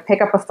to,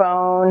 pick up a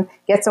phone,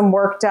 get some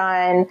work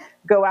done,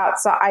 go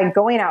outside.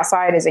 Going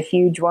outside is a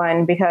huge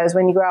one, because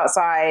when you go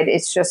outside,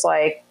 it's just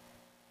like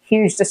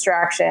huge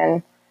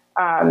distraction.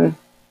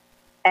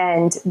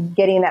 And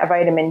getting that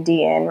vitamin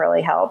D in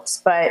really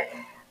helps. But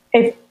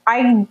if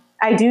I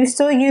do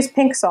still use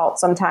pink salt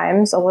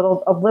sometimes, a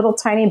little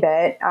tiny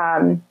bit,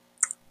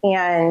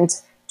 and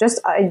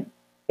just a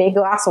big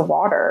glass of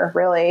water,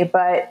 really.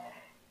 But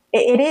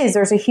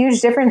there's a huge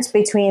difference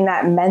between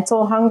that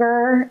mental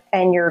hunger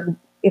and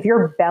if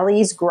your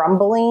belly's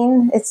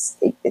grumbling,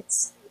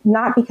 it's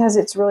not because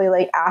it's really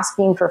like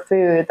asking for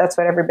food. That's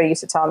what everybody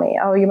used to tell me.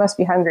 Oh, you must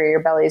be hungry.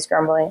 Your belly's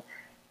grumbling.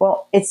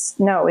 Well, it's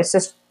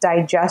just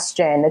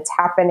digestion. It's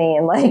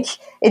happening. Like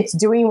it's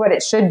doing what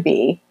it should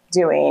be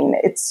doing.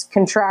 It's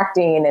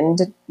contracting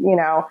and,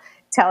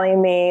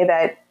 telling me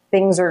that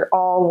things are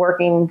all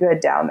working good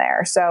down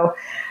there. So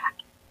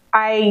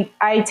I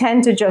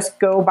tend to just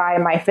go by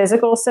my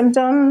physical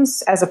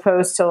symptoms as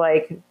opposed to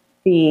like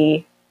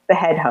the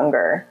head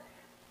hunger.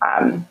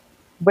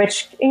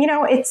 which,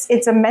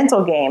 it's a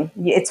mental game.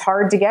 It's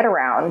hard to get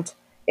around.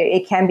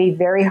 It can be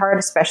very hard,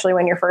 especially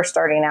when you're first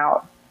starting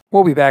out.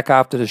 We'll be back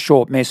after the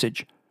short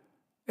message.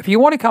 If you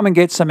want to come and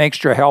get some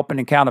extra help and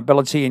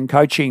accountability and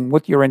coaching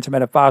with your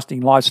intermittent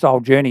fasting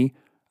lifestyle journey,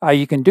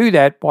 you can do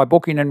that by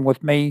booking in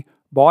with me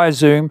via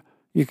Zoom.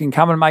 You can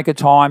come and make a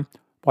time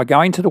by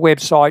going to the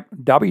website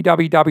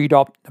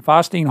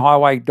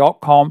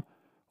www.thefastinghighway.com.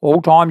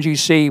 All times you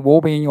see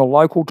will be in your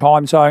local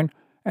time zone,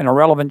 and a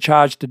relevant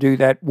charge to do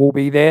that will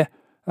be there.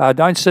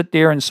 Don't sit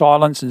there in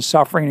silence and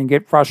suffering and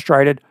get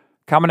frustrated.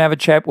 Come and have a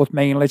chat with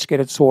me and let's get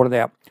it sorted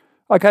out.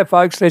 Okay,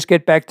 folks, let's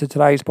get back to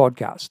today's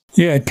podcast.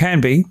 Yeah, it can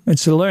be.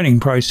 It's a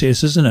learning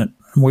process, isn't it?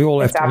 We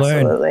all have to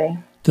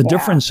learn the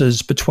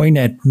differences between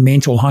that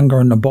mental hunger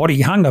and the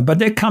body hunger, but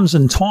that comes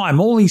in time.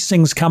 All these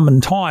things come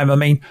in time. I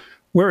mean,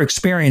 we're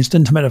experienced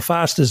intermittent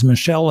fasters,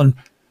 Michelle, and,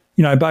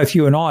 both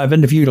you and I have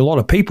interviewed a lot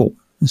of people.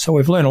 And so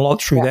we've learned a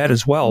lot through that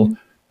as well. Mm-hmm.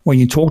 When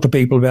you talk to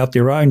people about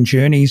their own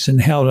journeys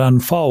and how it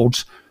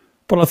unfolds.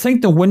 But I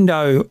think the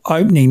window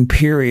opening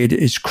period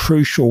is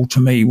crucial to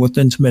me with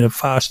intermittent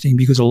fasting,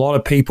 because a lot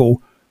of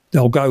people,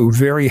 they'll go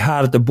very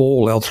hard at the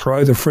ball. They'll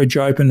throw the fridge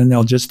open and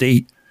they'll just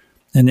eat.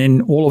 And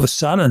then all of a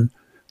sudden,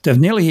 they've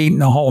nearly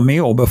eaten a whole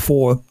meal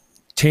before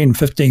 10,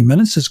 15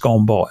 minutes has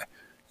gone by,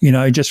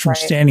 just from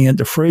standing at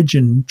the fridge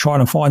and trying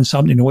to find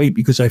something to eat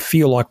because they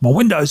feel like my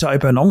window's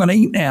open, I'm going to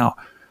eat now.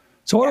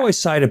 So what I always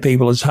say to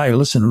people is, hey,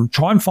 listen,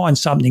 try and find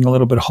something a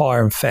little bit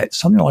higher in fat,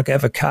 something like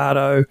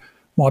avocado,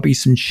 might be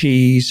some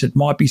cheese, it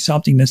might be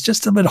something that's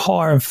just a bit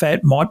higher in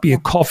fat, might be a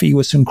coffee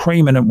with some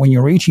cream in it when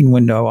your eating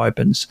window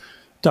opens.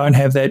 Don't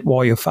have that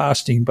while you're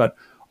fasting. But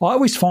I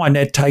always find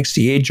that takes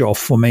the edge off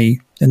for me.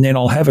 And then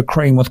I'll have a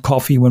cream with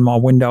coffee when my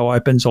window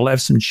opens. I'll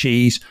have some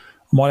cheese.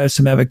 I might have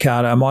some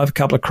avocado. I might have a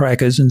couple of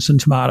crackers and some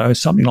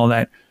tomatoes, something like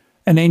that.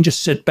 And then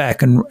just sit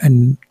back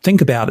and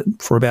think about it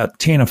for about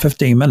 10 or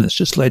 15 minutes.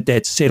 Just let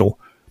that settle.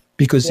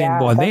 Because then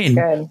by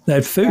then,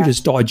 that food is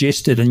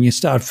digested and you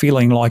start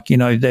feeling like,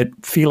 that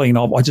feeling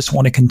of, I just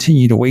want to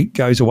continue to eat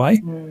goes away.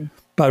 Mm.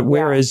 But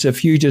whereas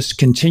if you just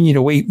continue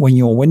to eat when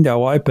your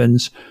window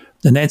opens,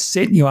 then that's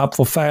setting you up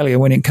for failure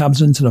when it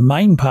comes into the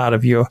main part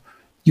of your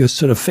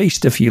sort of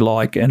feast, if you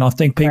like. And I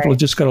think people have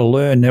just got to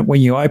learn that when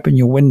you open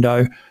your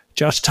window,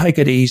 just take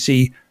it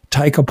easy,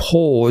 take a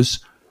pause,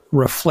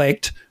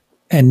 reflect,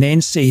 and then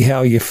see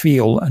how you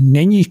feel. And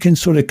then you can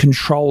sort of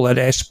control that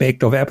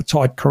aspect of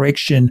appetite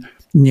correction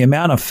and the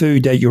amount of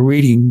food that you're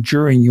eating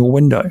during your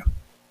window.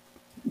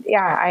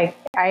 Yeah,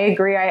 I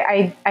agree.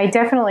 I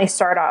definitely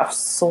start off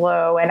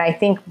slow, and I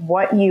think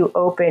what you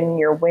open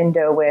your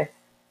window with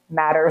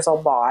matters a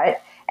lot.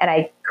 And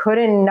I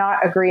couldn't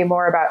not agree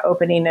more about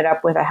opening it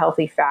up with a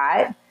healthy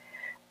fat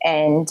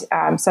and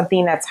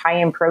something that's high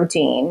in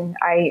protein.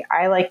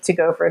 I like to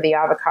go for the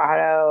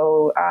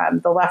avocado,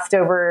 the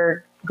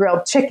leftover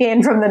grilled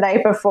chicken from the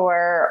night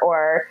before,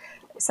 or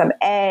some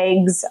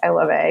eggs. I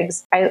love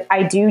eggs.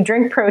 I do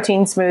drink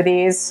protein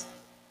smoothies.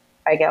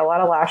 I get a lot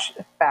of lash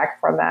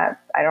back from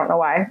that. I don't know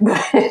why, but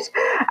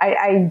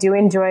I do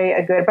enjoy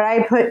a good, but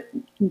I put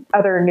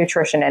other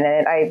nutrition in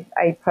it.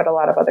 I put a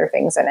lot of other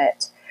things in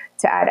it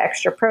to add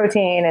extra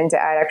protein and to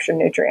add extra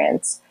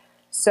nutrients.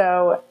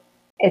 So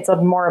it's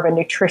more of a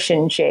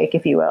nutrition shake,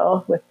 if you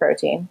will, with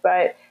protein,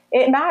 but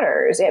it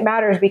matters. It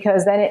matters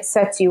because then it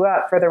sets you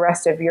up for the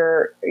rest of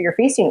your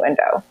feasting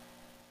window.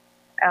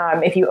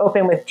 If you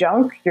open with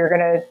junk, you're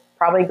going to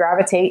probably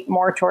gravitate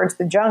more towards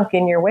the junk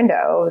in your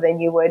window than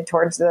you would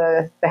towards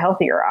the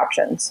healthier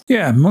options.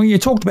 Yeah, well, you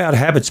talked about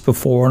habits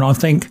before, and I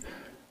think,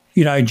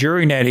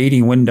 during that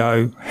eating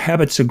window,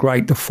 habits are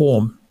great to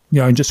form,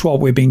 just what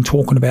we've been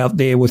talking about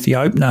there with the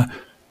opener.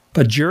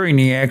 But during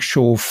the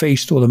actual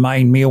feast or the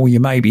main meal you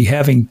may be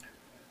having,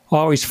 I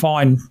always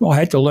find I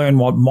had to learn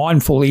what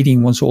mindful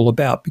eating was all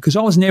about, because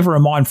I was never a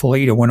mindful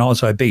eater when I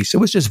was obese. It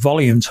was just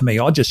volume to me.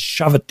 I just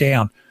shove it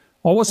down.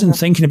 I wasn't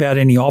thinking about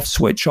any off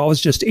switch. I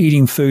was just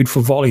eating food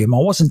for volume. I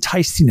wasn't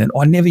tasting it.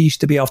 I never used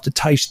to be able to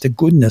taste the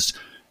goodness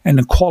and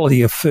the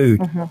quality of food.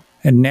 Mm-hmm.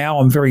 And now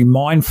I'm very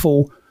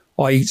mindful.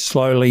 I eat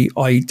slowly.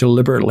 I eat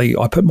deliberately.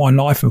 I put my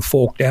knife and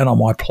fork down on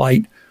my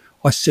plate.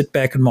 I sit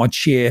back in my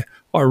chair.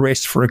 I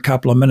rest for a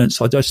couple of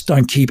minutes. I just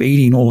don't keep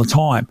eating all the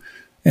time.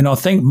 And I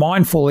think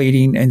mindful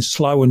eating and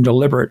slow and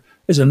deliberate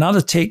is another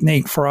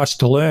technique for us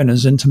to learn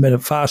as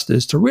intermittent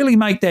fasters to really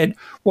make that,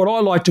 what I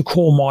like to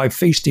call my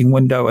feasting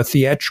window, a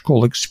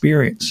theatrical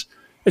experience.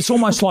 It's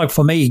almost like,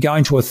 for me,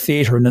 going to a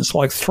theatre, and it's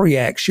like 3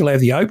 acts. You'll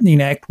have the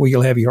opening act where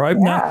you'll have your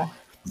opener,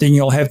 then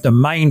you'll have the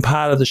main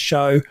part of the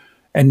show,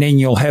 and then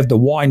you'll have the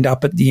wind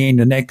up at the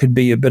end, and that could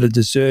be a bit of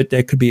dessert,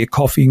 that could be a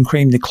coffee and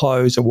cream to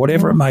close, or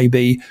whatever it may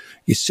be.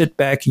 You sit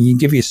back and you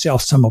give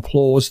yourself some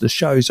applause. The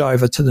show's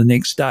over to the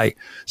next day.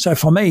 So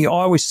for me, I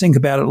always think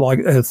about it like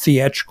a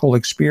theatrical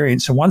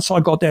experience. And once I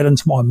got that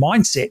into my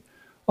mindset,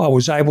 I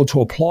was able to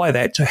apply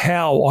that to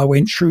how I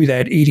went through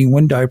that eating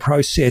window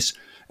process,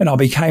 and I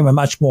became a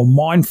much more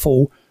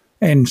mindful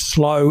and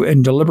slow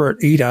and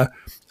deliberate eater.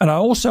 And I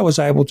also was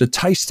able to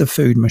taste the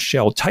food,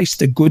 Michelle, taste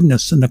the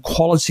goodness and the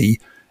quality,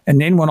 And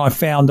then when I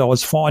found I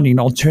was finding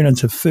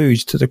alternative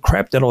foods to the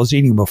crap that I was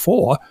eating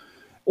before,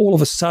 all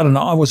of a sudden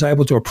I was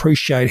able to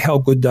appreciate how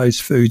good those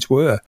foods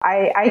were.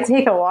 I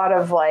take a lot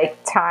of like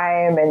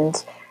time, and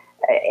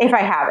if I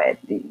have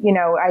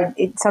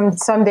it,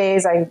 some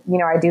days I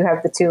do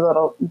have the two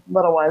little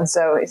ones,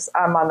 so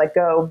I'm on the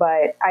go,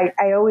 but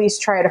I always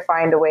try to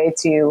find a way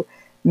to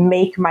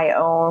make my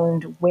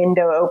own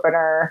window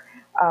opener.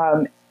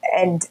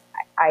 And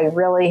I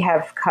really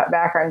have cut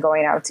back on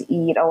going out to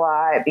eat a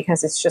lot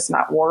because it's just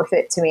not worth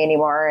it to me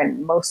anymore.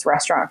 And most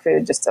restaurant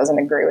food just doesn't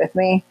agree with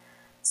me.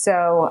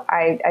 So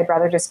I'd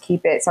rather just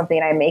keep it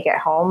something I make at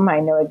home. I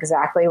know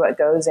exactly what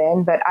goes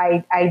in, but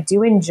I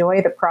do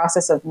enjoy the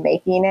process of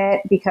making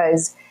it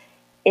because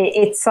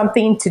it's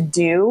something to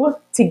do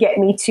to get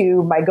me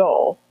to my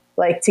goal,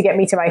 like to get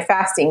me to my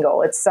fasting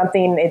goal. It's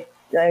something,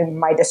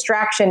 my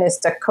distraction is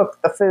to cook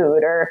the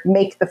food or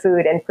make the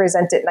food and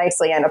present it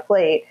nicely on a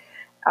plate,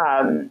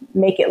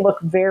 make it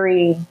look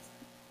very,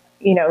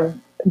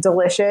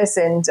 delicious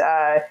and,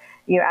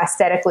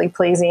 aesthetically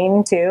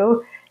pleasing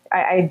too.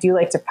 I do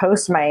like to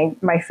post my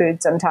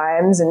food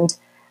sometimes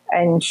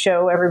and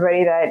show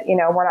everybody that,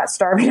 we're not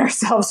starving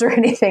ourselves or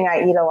anything.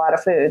 I eat a lot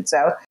of food.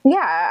 So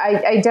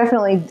yeah, I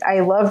definitely, I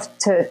love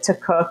to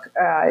cook.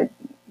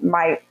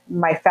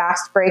 My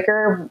fast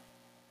breaker,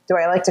 do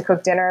I like to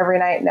cook dinner every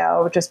night?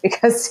 No, just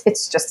because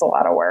it's just a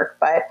lot of work,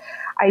 but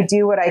I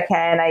do what I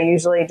can. I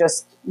usually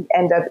just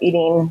end up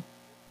eating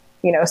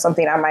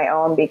something on my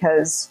own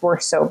because we're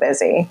so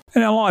busy.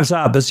 And our lives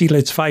are busy,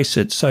 let's face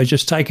it. So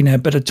just taking a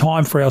bit of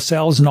time for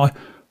ourselves. And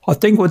I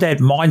think with that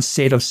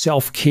mindset of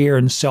self-care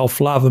and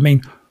self-love, I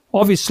mean,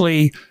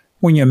 obviously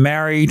when you're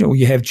married or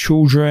you have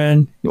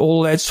children,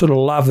 all that sort of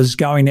love is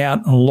going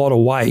out in a lot of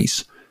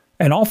ways.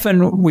 And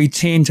often we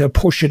tend to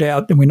push it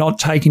out and we're not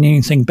taking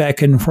anything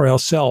back in for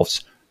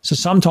ourselves. So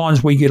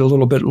sometimes we get a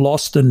little bit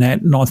lost in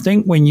that. And I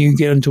think when you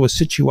get into a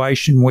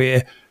situation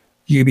where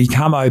you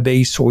become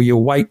obese or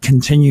your weight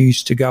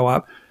continues to go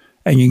up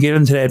and you get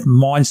into that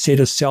mindset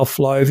of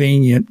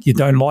self-loathing, you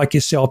don't like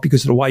yourself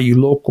because of the way you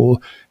look or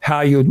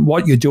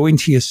what you're doing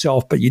to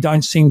yourself, but you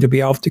don't seem to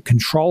be able to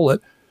control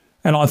it.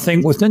 And I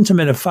think with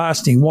intermittent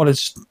fasting, what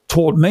it's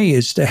taught me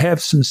is to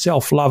have some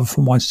self-love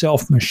for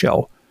myself,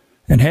 Michelle,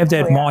 and have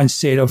that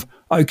mindset of,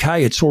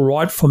 okay, it's all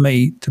right for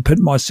me to put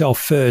myself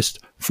first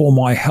for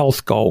my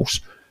health goals.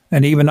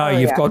 And even though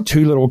you've got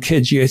two little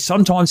kids, you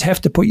sometimes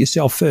have to put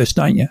yourself first,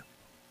 don't you?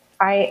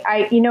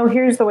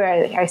 Here's the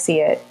way I see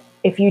it.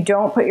 If you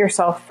don't put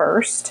yourself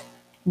first,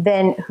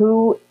 then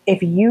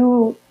if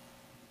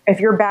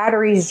your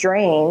battery's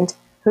drained,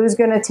 who's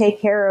going to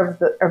take care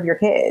of your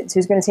kids?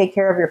 Who's going to take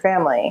care of your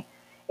family?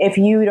 If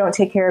you don't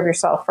take care of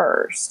yourself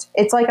first,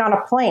 it's like on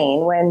a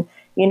plane when,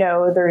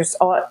 there's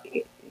a lot,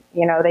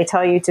 they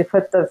tell you to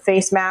put the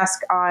face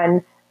mask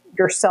on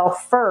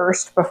yourself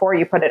first before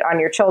you put it on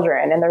your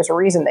children. And there's a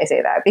reason they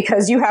say that,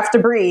 because you have to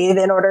breathe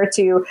in order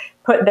to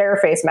put their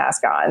face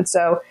mask on.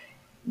 So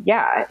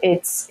yeah,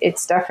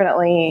 it's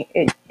definitely,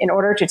 in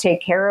order to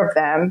take care of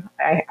them,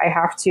 I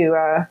have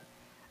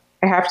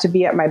to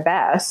be at my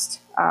best.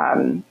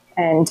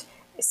 And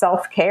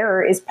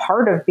self-care is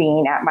part of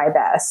being at my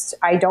best.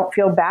 I don't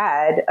feel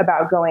bad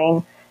about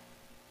going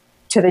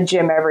to the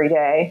gym every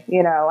day.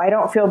 I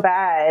don't feel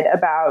bad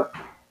about,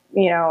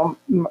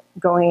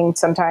 going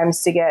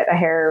sometimes to get a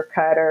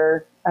haircut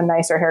or a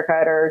nicer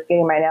haircut or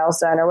getting my nails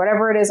done or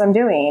whatever it is I'm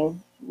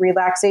doing.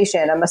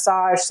 Relaxation, a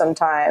massage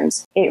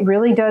sometimes. It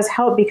really does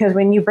help because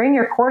when you bring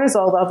your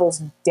cortisol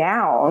levels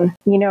down,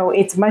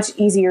 it's much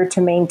easier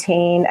to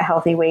maintain a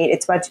healthy weight.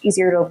 It's much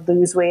easier to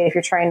lose weight if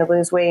you're trying to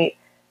lose weight.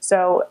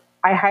 So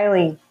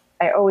I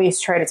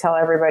always try to tell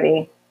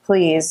everybody,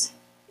 please,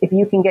 if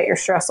you can get your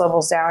stress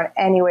levels down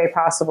any way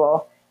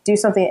possible, do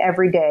something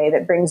every day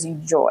that brings you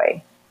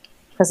joy.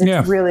 Because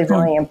it's really,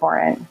 really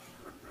important.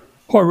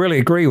 I really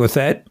agree with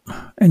that.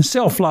 And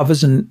self-love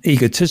isn't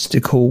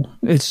egotistical.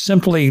 It's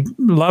simply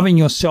loving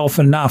yourself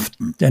enough,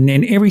 and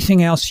then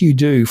everything else you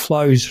do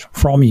flows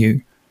from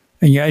you.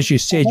 And as you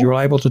said, you're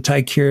able to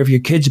take care of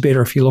your kids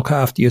better if you look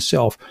after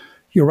yourself.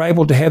 You're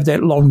able to have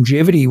that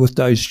longevity with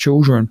those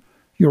children.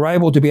 You're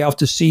able to be able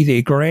to see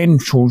their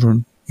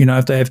grandchildren,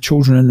 if they have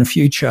children in the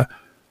future,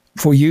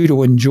 for you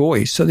to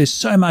enjoy. So there's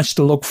so much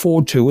to look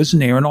forward to, isn't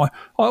there? And I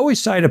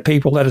always say to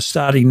people that are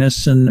starting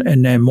this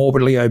and they're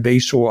morbidly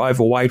obese or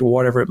overweight or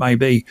whatever it may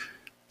be,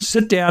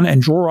 sit down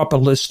and draw up a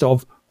list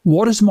of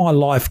what is my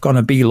life going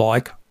to be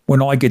like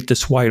when I get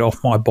this weight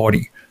off my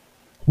body?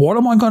 What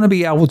am I going to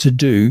be able to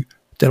do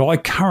that I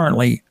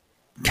currently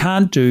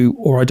can't do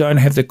or I don't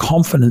have the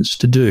confidence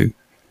to do?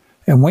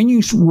 And when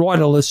you write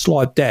a list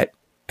like that,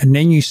 and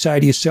then you say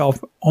to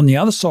yourself on the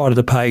other side of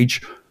the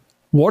page,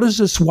 what is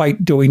this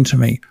weight doing to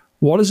me?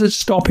 What is it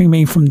stopping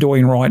me from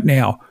doing right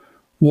now?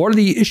 What are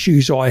the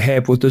issues I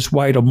have with this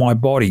weight on my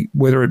body,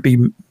 whether it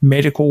be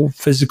medical,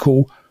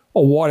 physical,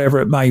 or whatever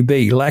it may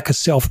be, lack of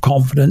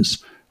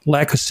self-confidence,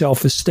 lack of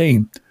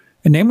self-esteem.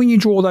 And then when you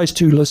draw those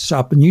two lists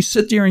up and you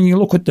sit there and you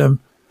look at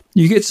them,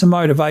 you get some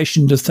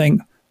motivation to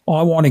think,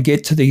 I want to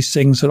get to these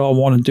things that I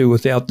want to do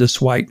without this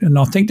weight. And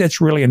I think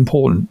that's really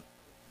important.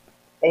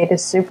 It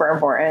is super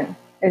important.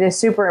 It is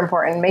super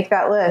important. Make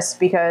that list,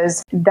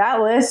 because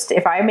that list,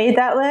 if I made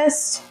that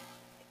list,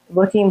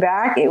 looking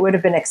back, it would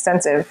have been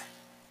extensive,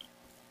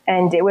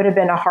 and it would have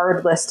been a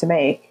hard list to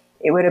make.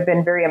 It would have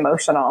been very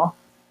emotional,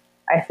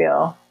 I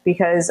feel,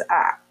 because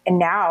and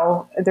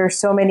now there's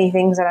so many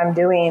things that I'm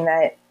doing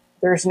that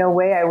there's no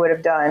way I would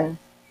have done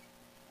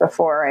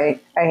before I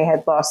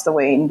had lost the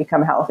weight and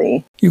become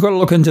healthy. You've got to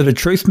look into the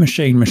truth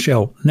machine,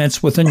 Michelle, and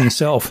that's within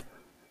yourself.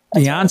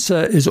 The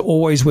answer is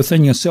always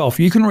within yourself.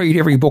 You can read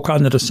every book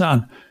under the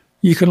sun.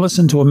 You can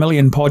listen to a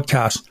million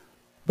podcasts.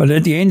 But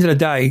at the end of the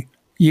day,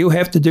 you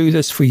have to do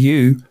this for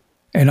you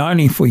and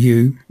only for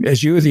you,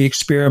 as you are the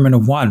experiment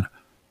of one.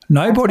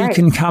 Nobody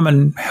can come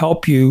and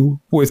help you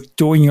with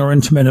doing your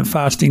intermittent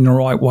fasting the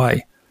right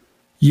way.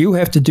 You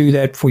have to do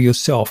that for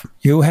yourself.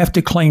 You have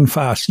to clean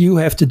fast. You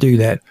have to do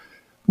that.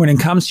 When it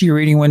comes to your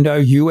eating window,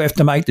 you have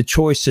to make the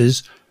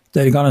choices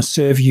that are going to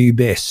serve you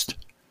best.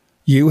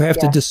 You have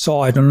to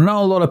decide. And I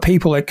know a lot of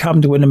people that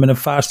come to intermittent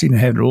fasting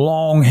have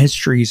long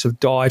histories of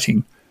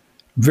dieting,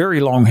 very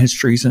long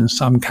histories in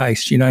some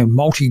case,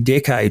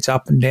 multi-decades,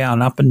 up and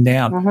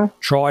down,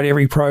 tried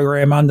every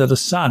program under the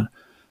sun.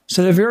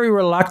 So they're very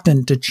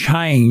reluctant to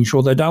change,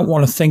 or they don't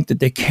want to think that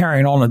they're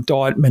carrying on a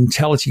diet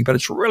mentality. But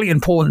it's really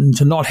important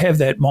to not have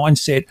that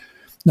mindset.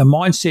 The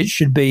mindset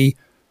should be,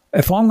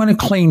 if I'm going to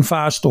clean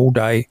fast all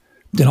day,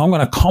 then I'm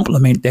going to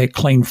complement that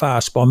clean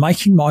fast by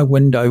making my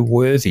window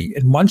worthy.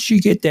 And once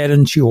you get that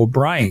into your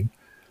brain,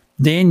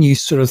 then you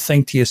sort of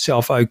think to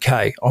yourself,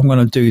 okay, I'm going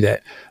to do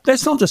that.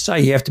 That's not to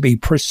say you have to be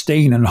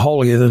pristine and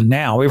holier than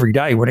thou every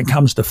day when it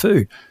comes to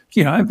food.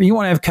 If you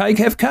want to have cake,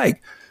 have cake.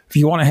 If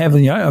you want to have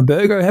a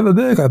burger, have a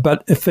burger.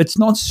 But if it's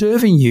not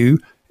serving you,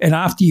 and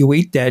after you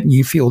eat that and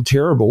you feel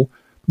terrible,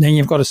 then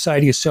you've got to say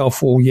to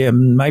yourself, well, yeah,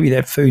 maybe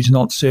that food's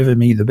not serving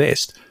me the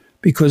best.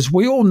 Because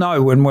we all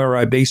know when we're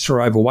obese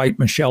or overweight,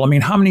 Michelle. I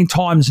mean, how many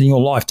times in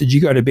your life did you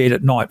go to bed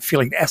at night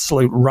feeling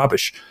absolute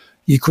rubbish?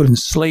 You couldn't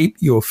sleep,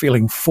 you were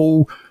feeling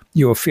full,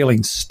 you were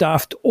feeling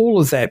stuffed, all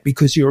of that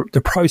because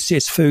the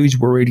processed foods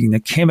were eating the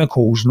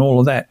chemicals and all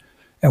of that.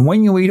 And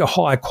when you eat a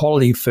high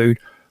quality food,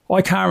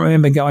 I can't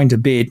remember going to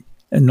bed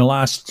in the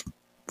last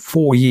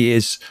 4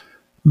 years,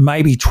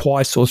 maybe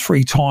twice or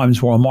 3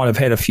 times where I might have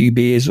had a few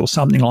beers or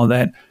something like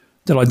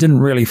that I didn't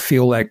really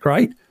feel that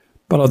great.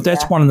 But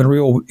that's one of the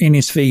real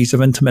NSVs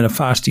of intermittent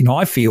fasting.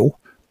 I feel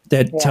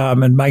that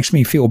it makes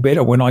me feel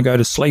better when I go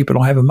to sleep, and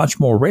I have a much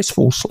more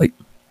restful sleep.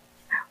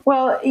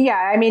 Well, yeah,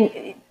 I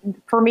mean,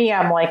 for me,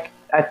 I'm like,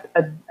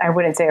 I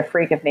wouldn't say a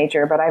freak of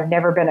nature, but I've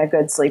never been a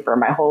good sleeper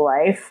my whole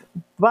life.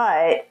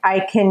 But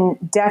I can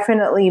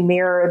definitely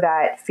mirror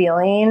that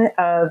feeling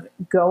of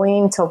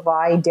going to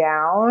lie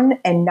down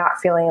and not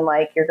feeling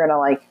like you're going to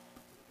like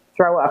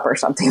throw up or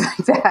something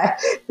like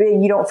that.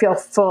 You don't feel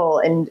full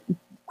and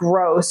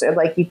gross, or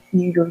like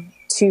you're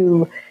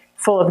too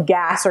full of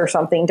gas or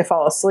something to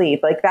fall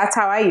asleep. Like that's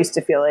how I used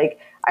to feel. Like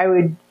I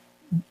would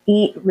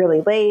eat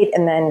really late,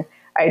 and then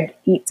I'd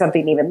eat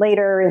something even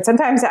later, and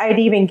sometimes I'd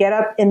even get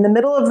up in the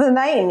middle of the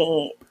night and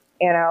eat,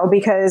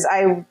 because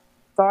I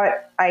thought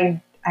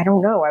I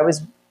don't know,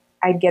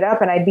 I'd get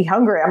up and I'd be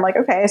hungry. I'm like,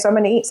 okay, so I'm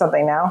going to eat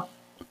something now.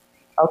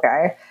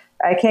 Okay.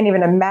 I can't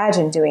even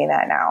imagine doing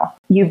that now.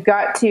 You've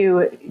got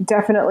to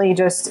definitely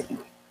just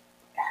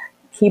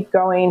keep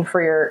going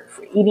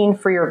eating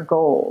for your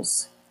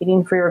goals.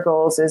 Eating for your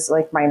goals is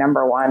like my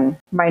number one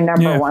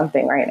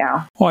thing right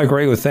now. I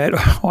agree with that.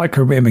 I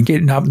can remember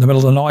getting up in the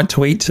middle of the night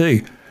to eat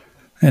too.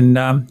 And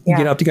you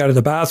get up to go to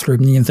the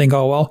bathroom and you think,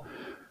 oh, well,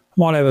 I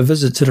might have a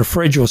visit to the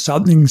fridge or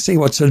something, see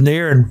what's in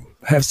there and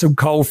have some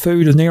cold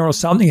food in there or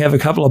something, have a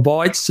couple of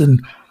bites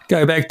and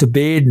go back to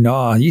bed. And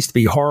it used to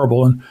be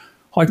horrible. And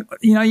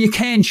you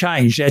can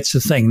change. That's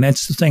the thing.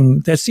 That's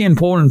the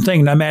important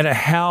thing. No matter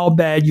how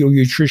bad your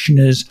nutrition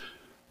is,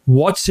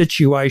 what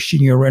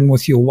situation you're in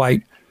with your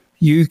weight,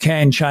 you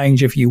can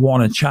change if you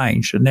want to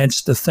change. And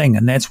that's the thing.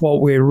 And that's what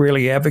we're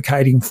really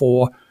advocating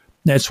for.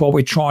 That's what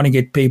we're trying to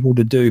get people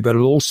to do. But it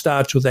all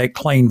starts with that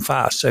clean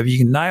fast. So if you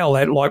can nail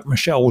that, like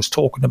Michelle was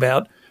talking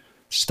about,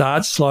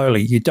 start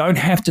slowly. You don't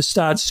have to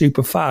start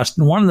super fast.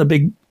 And one of the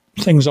big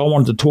things I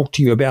wanted to talk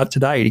to you about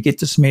today to get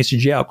this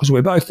message out, because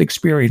we're both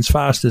experienced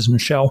fasters,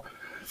 Michelle,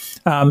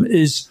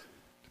 is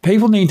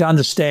people need to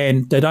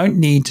understand they don't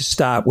need to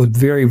start with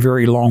very,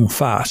 very long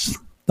fasts.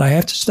 They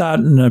have to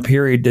start in a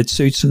period that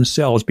suits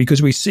themselves,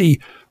 because we see,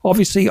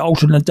 obviously,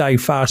 alternate day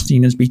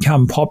fasting has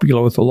become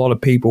popular with a lot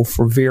of people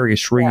for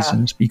various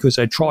reasons, because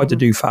they tried to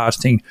do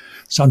fasting.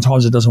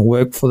 Sometimes it doesn't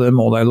work for them,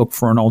 or they look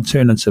for an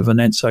alternative, and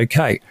that's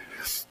okay.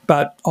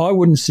 But I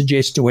wouldn't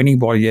suggest to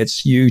anybody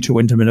that's new to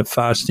intermittent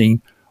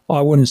fasting,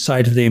 I wouldn't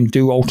say to them,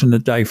 do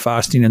alternate day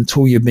fasting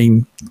until you've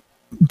been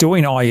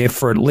doing IF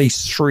for at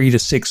least 3 to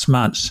 6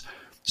 months.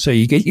 So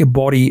you get your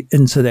body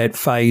into that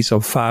phase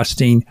of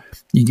fasting,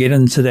 you get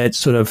into that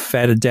sort of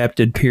fat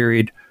adapted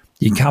period,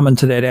 you come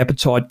into that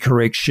appetite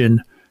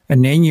correction,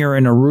 and then you're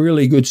in a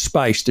really good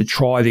space to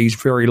try these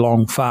very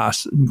long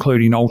fasts,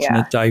 including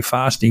alternate day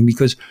fasting,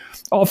 because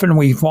often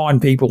we find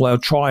people, they'll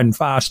try and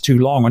fast too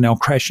long and they'll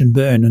crash and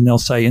burn and they'll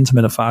say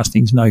intermittent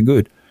fasting is no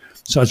good.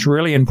 So it's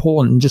really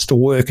important just to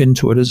work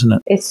into it, isn't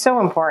it? It's so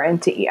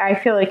important to, I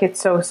feel like it's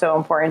so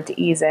important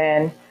to ease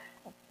in.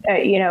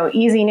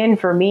 Easing in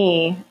for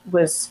me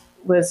was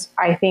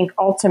I think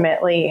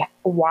ultimately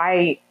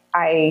why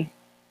I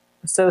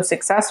was so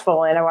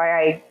successful and why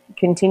I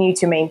continue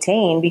to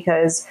maintain,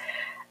 because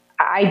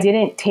I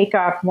didn't take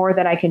off more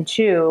than I can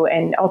chew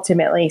and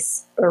ultimately,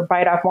 or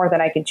bite off more than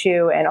I can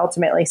chew and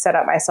ultimately set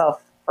up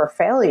myself for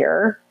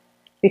failure,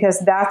 because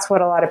that's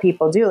what a lot of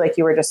people do. Like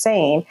you were just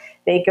saying,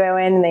 they go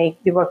in and they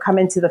will come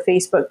into the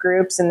Facebook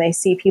groups and they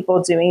see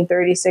people doing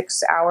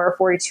 36-hour,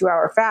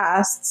 42-hour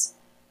fasts.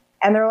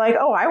 And they're like,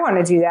 oh, I want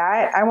to do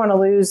that. I want to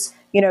lose,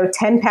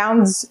 10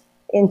 pounds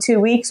in 2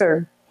 weeks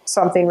or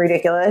something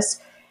ridiculous.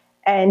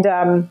 And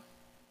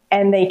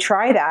they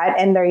try that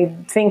and they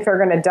think they're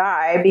going to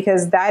die,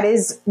 because that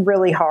is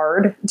really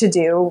hard to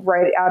do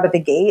right out of the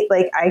gate.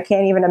 Like I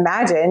can't even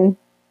imagine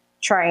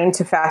trying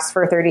to fast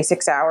for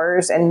 36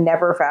 hours and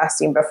never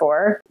fasting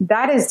before.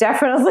 That is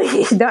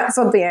definitely not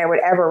something I would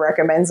ever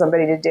recommend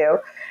somebody to do.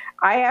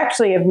 I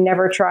actually have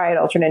never tried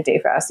alternate day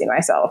fasting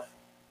myself.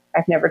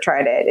 I've never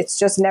tried it. It's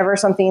just never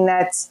something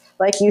that's,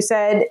 like you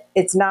said,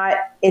 it's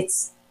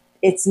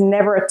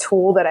never a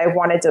tool that I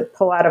wanted to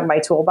pull out of my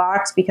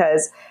toolbox,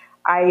 because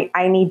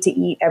I need to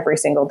eat every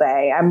single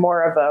day. I'm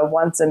more of a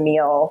once a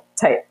meal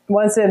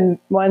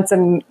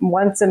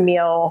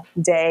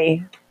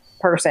day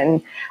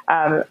person,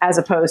 as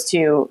opposed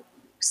to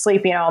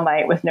sleeping all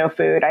night with no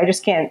food. I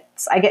just can't,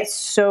 I get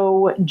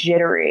so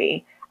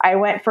jittery. I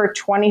went for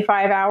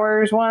 25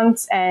 hours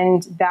once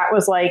and that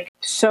was like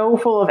so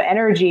full of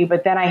energy,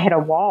 but then I hit a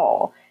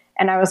wall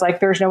and I was like,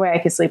 there's no way I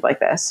could sleep like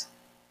this.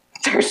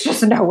 There's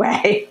just no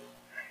way.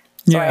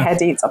 So I had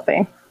to eat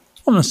something.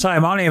 I'm the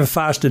same. I only ever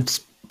fasted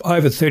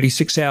over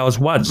 36 hours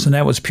once, and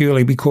that was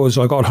purely because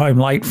I got home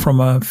late from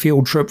a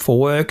field trip for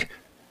work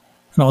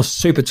and I was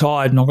super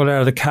tired, and I got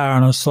out of the car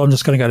and I was, I'm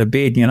just going to go to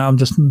bed, I'm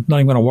just not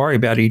even going to worry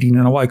about eating.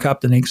 And I woke up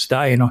the next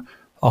day and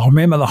I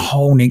remember the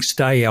whole next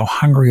day how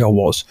hungry I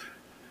was.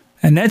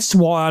 And that's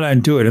why I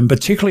don't do it. And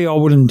particularly I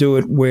wouldn't do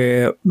it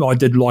where I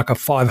did like a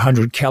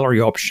 500 calorie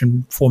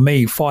option. For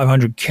me,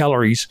 500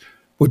 calories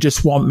would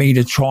just want me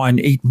to try and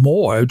eat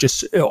more.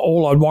 Just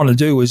all I'd want to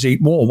do is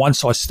eat more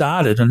once I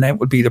started, and that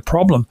would be the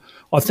problem.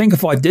 I think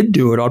if I did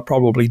do it, I'd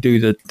probably do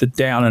the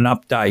down and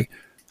up day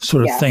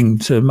sort of thing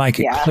to make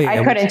it clear.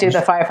 I couldn't do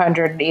the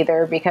 500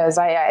 either, because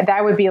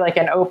that would be like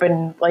an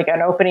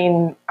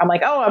opening. I'm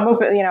like, oh, I'm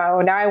open, now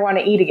I want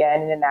to eat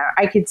again. And now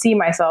I could see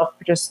myself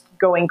just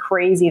going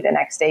crazy the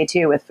next day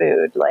too with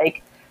food.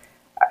 Like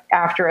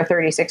after a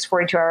 36,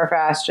 42-hour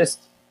fast,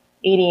 just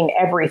eating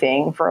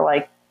everything for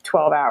like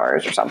 12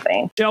 hours or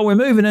something. Joe, we're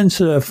moving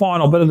into the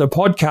final bit of the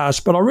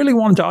podcast, but I really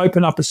wanted to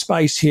open up a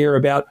space here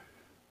about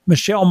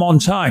Michelle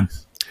Montone.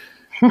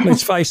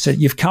 Let's face it,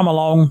 you've come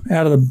along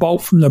out of the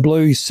bolt from the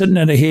blue, sitting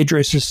at a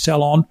hairdresser's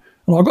salon.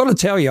 And I've got to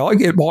tell you, I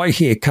get my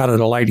hair cut at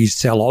a ladies'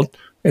 salon,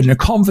 and the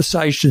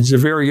conversations are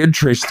very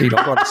interesting,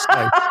 I've got to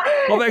say.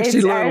 I've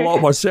actually learned a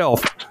lot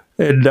myself.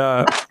 And,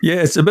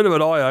 it's a bit of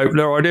an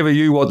eye-opener. I never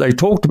knew what they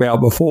talked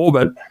about before,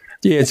 but,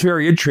 it's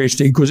very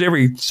interesting because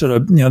every sort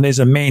of, there's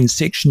a men's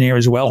section there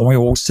as well, and we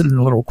all sit in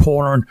a little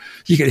corner, and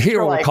you can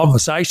hear all the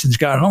conversations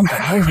going on.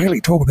 They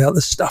really talk about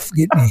this stuff,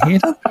 getting your hair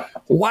done?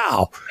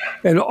 Wow.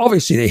 And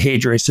obviously the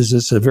hairdressers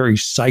is a very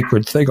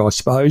sacred thing, I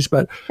suppose.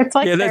 But it's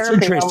like that's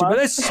interesting. Almost. But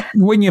that's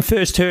when you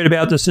first heard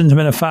about this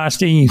intermittent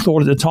fasting, you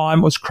thought at the time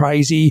it was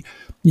crazy.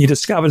 You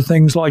discovered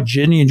things like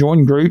gin, you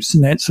joined groups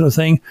and that sort of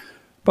thing.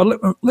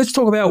 But let's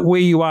talk about where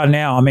you are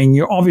now. I mean,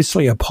 you're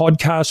obviously a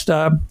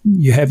podcaster.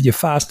 You have your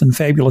Fast and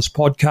Fabulous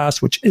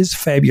podcast, which is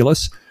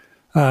fabulous.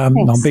 I've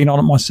been on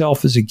it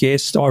myself as a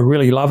guest. I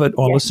really love it.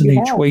 I listen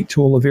each week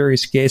to all the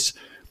various guests.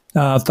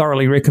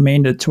 Thoroughly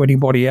recommend it to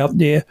anybody out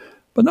there.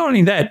 But not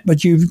only that,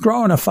 but you've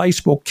grown a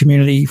Facebook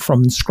community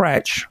from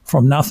scratch,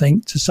 from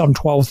nothing, to some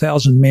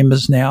 12,000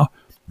 members now,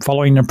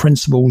 following the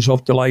principles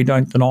of delay,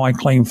 don't deny,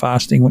 clean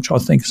fasting, which I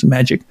think is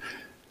magic.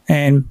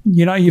 And,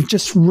 you've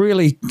just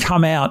really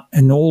come out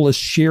in all this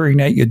sharing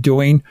that you're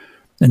doing.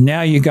 And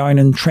now you're going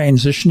and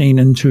transitioning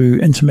into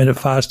intermittent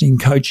fasting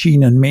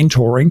coaching and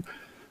mentoring.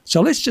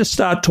 So let's just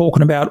start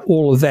talking about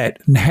all of that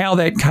and how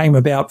that came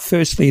about.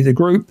 Firstly, the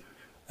group,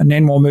 and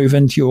then we'll move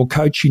into your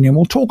coaching, and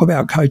we'll talk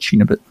about coaching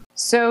a bit.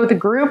 So the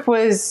group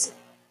was,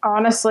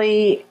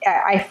 honestly,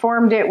 I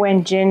formed it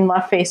when Jen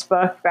left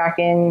Facebook back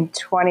in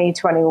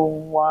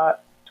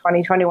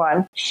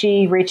 2021.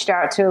 She reached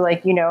out to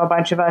a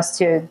bunch of us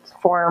to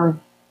form,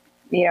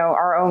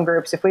 our own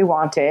groups if we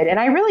wanted. And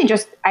I really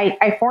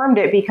I formed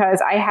it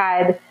because I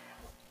had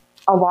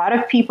a lot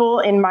of people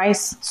in my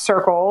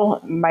circle,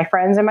 my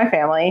friends and my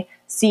family,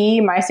 see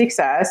my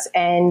success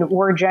and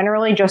were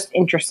generally just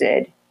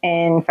interested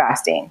in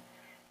fasting.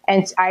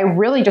 And I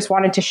really just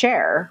wanted to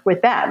share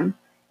with them.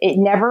 It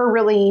never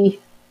really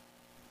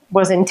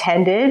was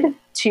intended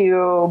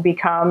to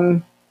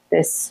become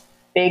this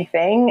big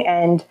thing.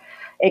 And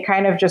it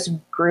kind of just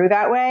grew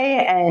that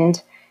way.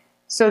 And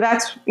so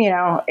that's,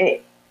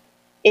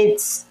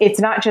 it's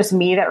not just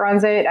me that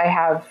runs it. I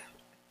have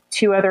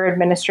two other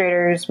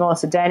administrators,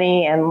 Melissa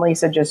Denny and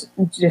Lisa just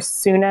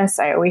Sunas.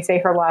 I always say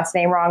her last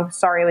name wrong.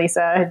 Sorry,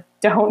 Lisa.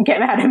 Don't get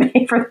mad at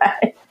me for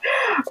that.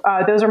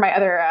 Those are my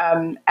other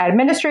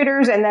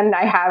administrators. And then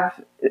I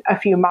have a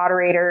few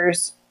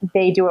moderators.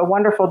 They do a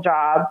wonderful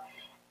job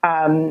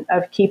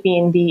of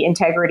keeping the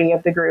integrity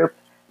of the group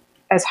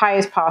as high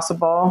as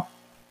possible.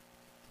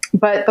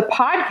 But the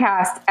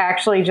podcast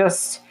actually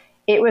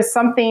it was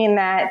something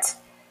that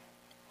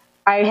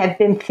I had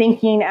been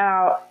thinking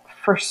out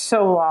for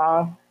so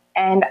long,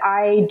 and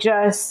I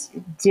just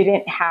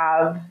didn't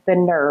have the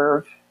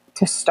nerve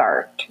to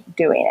start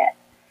doing it.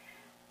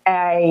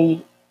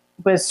 I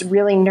was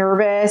really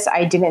nervous.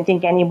 I didn't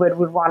think anyone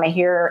would want to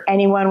hear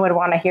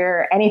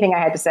anything I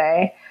had to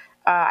say.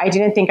 I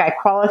didn't think I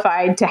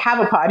qualified to have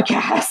a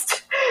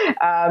podcast.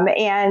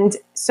 And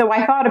so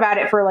I thought about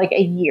it for like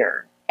a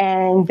year.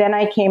 And then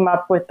I came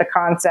up with the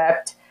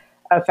concept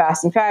of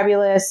Fast and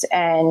Fabulous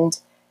and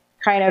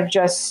kind of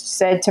just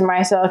said to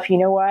myself, you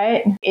know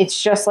what? It's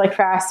just like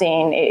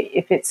fasting.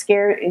 If it's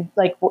scared,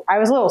 like I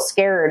was a little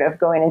scared of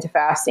going into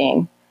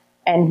fasting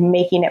and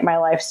making it my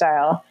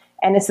lifestyle.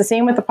 And it's the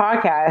same with the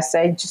podcast.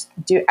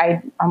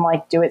 I'm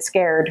like, do it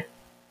scared.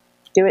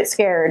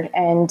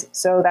 And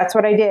so that's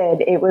what I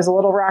did. It was a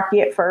little rocky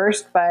at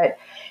first, but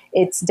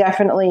it's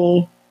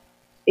definitely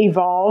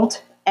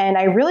evolved. And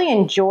I really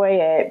enjoy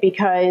it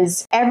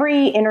because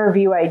every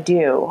interview I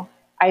do,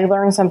 I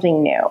learn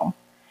something new.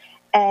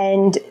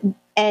 And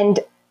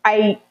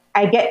I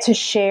get to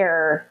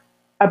share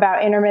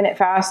about intermittent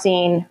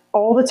fasting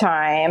all the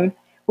time,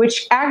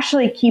 which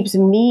actually keeps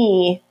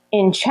me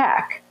in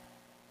check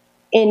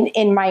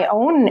in my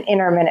own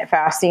intermittent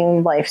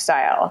fasting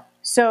lifestyle.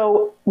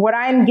 So what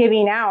I'm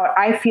giving out,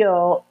 I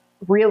feel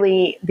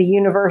really the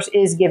universe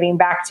is giving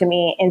back to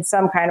me in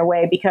some kind of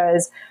way,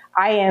 because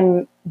I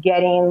am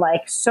getting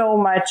like so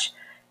much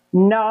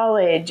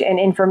knowledge and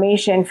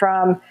information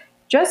from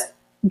just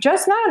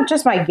not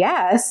just my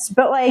guests,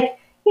 but like,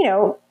 you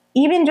know,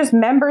 even just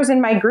members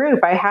in my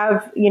group. I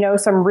have, you know,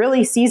 some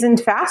really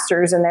seasoned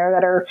fasters in there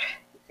that are,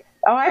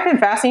 I've been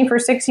fasting for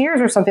 6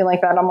 years or something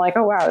like that. I'm like,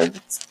 oh, wow,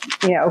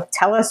 you know,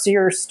 tell us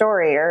your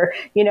story. Or,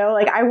 you know,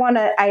 like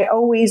I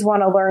always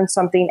want to learn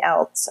something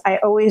else. I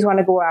always want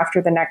to go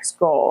after the next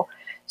goal.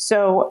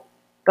 So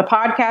the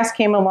podcast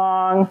came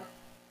along.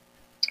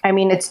 I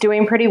mean, it's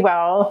doing pretty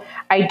well.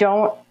 I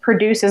don't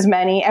produce as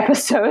many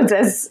episodes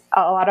as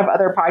a lot of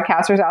other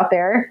podcasters out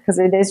there because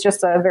it is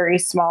just a very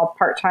small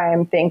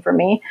part-time thing for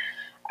me.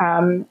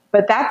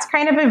 But that's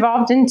kind of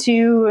evolved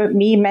into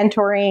me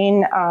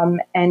mentoring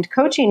and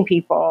coaching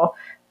people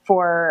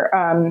for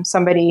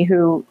somebody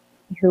who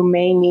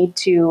may need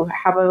to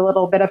have a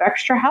little bit of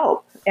extra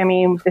help. I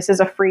mean, this is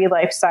a free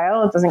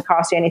lifestyle. It doesn't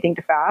cost you anything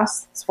to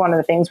fast. It's one of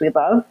the things we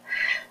love.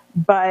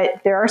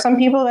 But there are some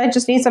people that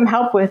just need some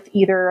help with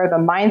either the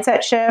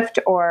mindset shift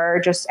or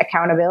just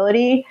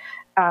accountability,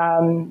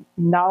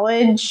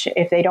 knowledge.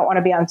 If they don't want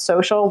to be on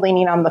social,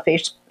 leaning on the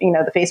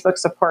Facebook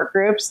support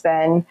groups,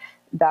 then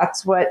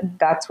that's where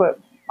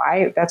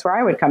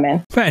I would come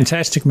in.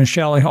 Fantastic,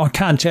 Michelle. I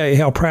can't tell you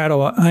how proud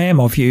I am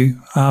of you.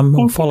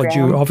 I've followed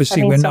you.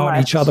 Obviously, we've known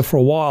each other for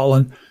a while,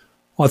 and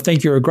I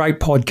think you're a great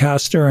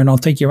podcaster, and I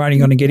think you're only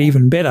going to get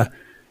even better.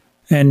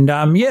 And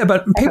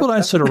but people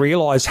don't sort of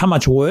realize how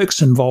much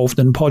work's involved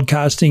in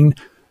podcasting.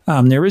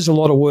 There is a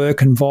lot of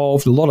work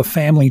involved. A lot of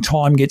family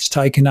time gets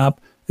taken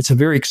up. It's a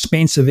very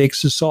expensive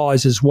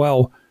exercise as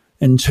well,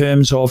 in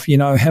terms of, you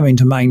know, having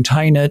to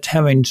maintain it,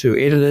 having to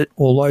edit it,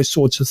 all those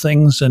sorts of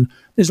things. And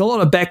there's a lot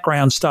of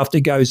background stuff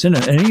that goes in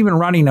it. And even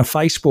running a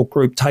Facebook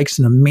group takes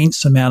an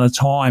immense amount of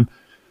time.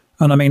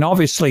 And I mean,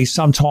 obviously,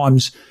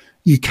 sometimes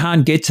you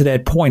can't get to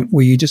that point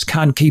where you just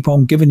can't keep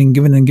on giving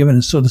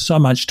and sort of so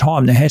much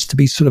time. There has to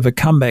be sort of a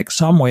comeback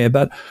somewhere.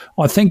 But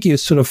I think you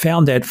sort of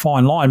found that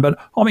fine line. But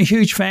I'm a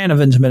huge fan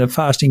of intermittent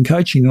fasting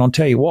coaching, and I'll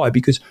tell you why.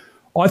 Because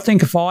I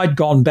think if I'd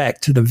gone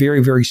back to the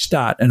very, very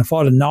start, and if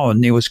I'd have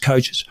known there was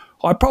coaches,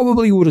 I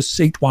probably would have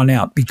seeked one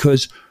out,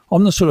 because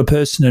I'm the sort of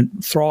person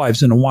that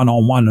thrives in a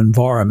one-on-one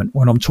environment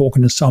when I'm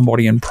talking to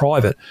somebody in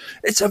private.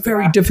 It's a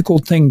very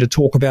difficult thing to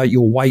talk about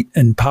your weight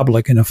in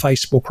public in a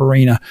Facebook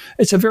arena.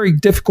 It's a very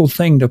difficult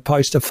thing to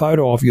post a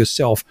photo of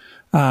yourself,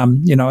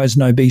 you know, as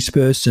an obese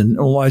person,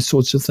 all those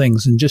sorts of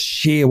things, and just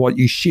share what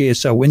you share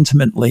so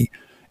intimately.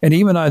 And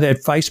even though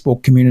that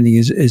Facebook community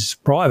is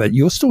private,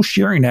 you're still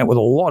sharing that with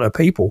a lot of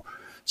people.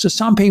 So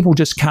some people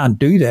just can't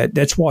do that.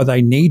 That's why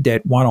they need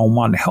that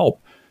one-on-one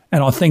help.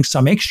 And I think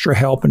some extra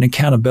help and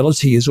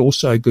accountability is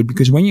also good,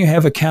 because when you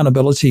have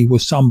accountability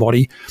with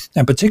somebody,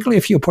 and particularly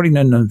if you're putting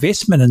an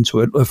investment into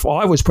it, if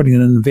I was putting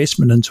an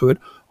investment into it,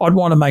 I'd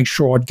want to make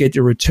sure I'd get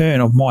the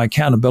return of my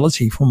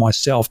accountability for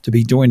myself to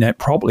be doing that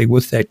properly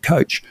with that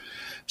coach.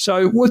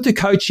 So with the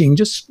coaching,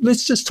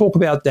 let's just talk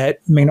about that.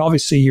 I mean,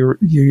 obviously you're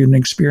an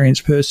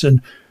experienced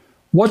person.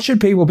 What should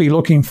people be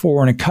looking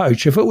for in a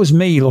coach? If it was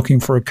me looking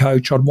for a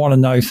coach, I'd want to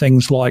know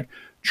things like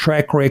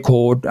track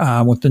record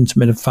with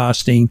intermittent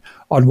fasting.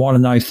 I'd want to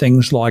know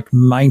things like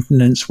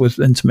maintenance with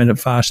intermittent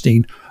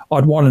fasting.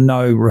 I'd want to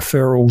know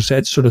referrals,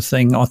 that sort of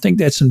thing. I think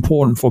that's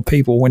important for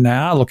people when they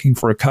are looking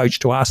for a coach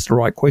to ask the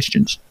right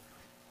questions.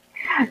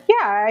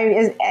 Yeah,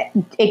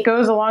 it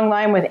goes along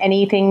line with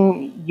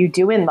anything you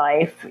do in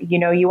life. You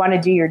know, you want to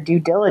do your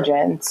due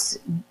diligence,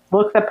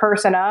 look the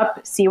person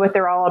up, see what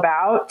they're all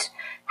about.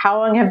 How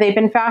long have they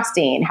been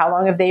fasting? How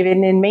long have they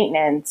been in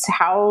maintenance?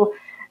 How,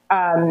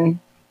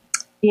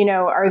 you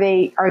know, are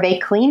they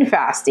clean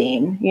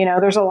fasting? You know,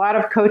 there's a lot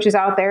of coaches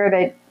out there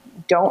that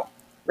don't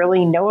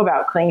really know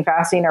about clean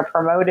fasting or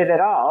promote it at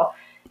all.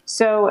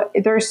 So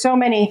there's so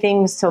many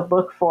things to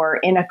look for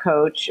in a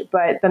coach,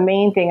 but the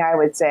main thing I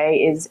would say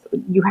is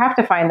you have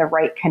to find the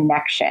right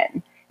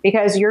connection,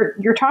 because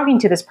you're talking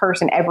to this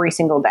person every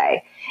single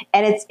day.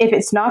 And if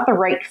it's not the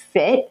right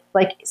fit,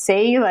 like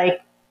say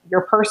like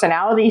your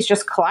personalities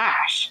just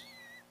clash.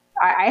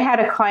 I had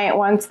a client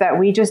once that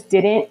we just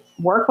didn't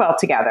work well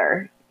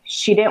together.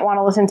 She didn't want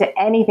to listen to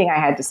anything I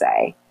had to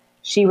say.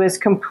 She was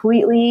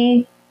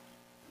completely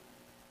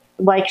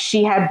like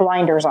she had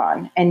blinders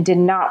on and did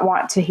not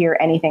want to hear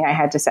anything I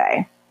had to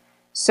say.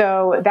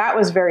 So that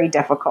was very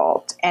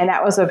difficult. And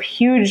that was a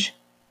huge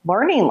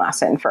learning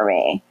lesson for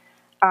me.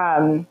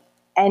 And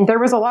there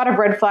was a lot of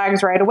red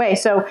flags right away.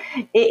 So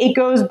it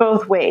goes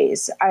both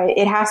ways.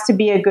 It has to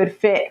be a good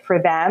fit for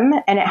them,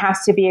 and it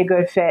has to be a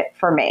good fit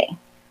for me.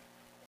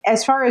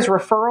 As far as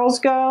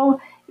referrals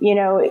go, you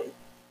know,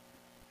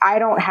 I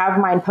don't have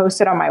mine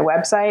posted on my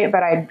website,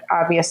 but I'd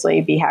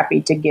obviously be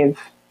happy to give.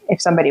 If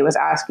somebody was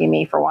asking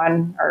me for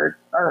one or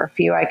a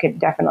few, I could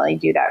definitely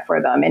do that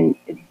for them, and,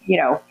 you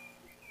know,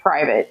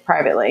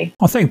 privately.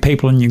 I think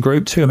people in your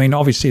group too, I mean,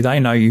 obviously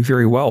they know you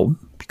very well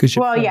because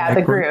you're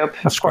the group,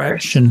 of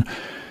course. And,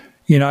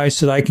 you know,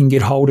 so they can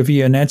get hold of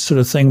you and that sort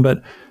of thing.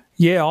 But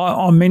yeah,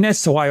 I mean,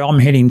 that's the way I'm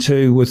heading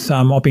to with,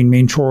 I've been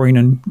mentoring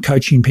and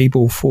coaching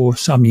people for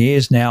some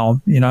years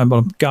now, you know, but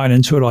I'm going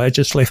into it. I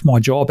just left my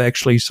job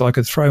actually so I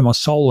could throw my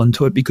soul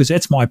into it, because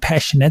that's my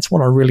passion. That's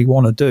what I really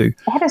want to do.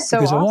 That is so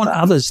because awesome. I want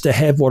others to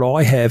have what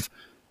I have.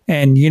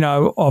 And, you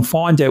know, I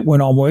find that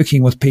when I'm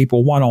working with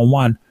people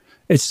one-on-one,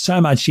 it's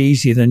so much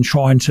easier than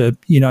trying to,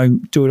 you know,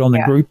 do it on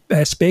the group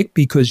aspect,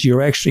 because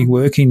you're actually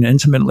working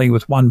intimately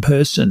with one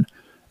person.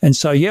 And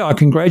so, yeah, I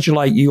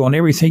congratulate you on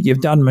everything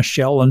you've done,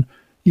 Michelle, and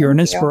you're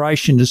an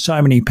inspiration to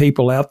so many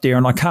people out there.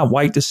 And I can't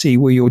wait to see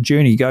where your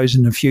journey goes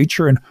in the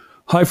future. And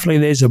hopefully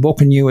there's a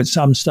book in you at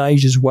some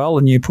stage as well,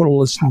 and you put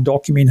all this and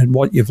documented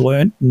what you've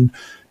learned and,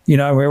 you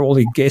know, where all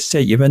the guests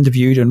that you've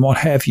interviewed and what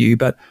have you.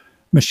 But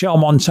Michelle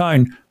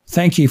Montone,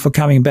 thank you for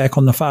coming back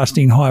on the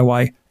Fasting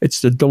Highway.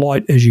 It's a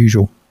delight as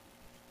usual.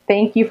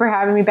 Thank you for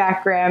having me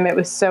back, Graham. It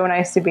was so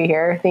nice to be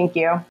here. Thank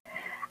you.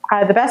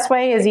 The best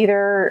way is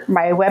either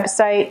my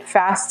website,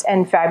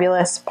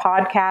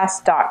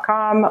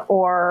 fastandfabulouspodcast.com,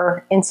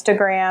 or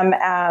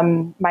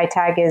Instagram. My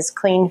tag is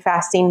Clean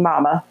Fasting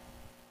Mama.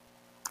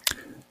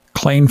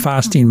 Clean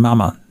Fasting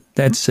Mama.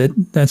 That's it.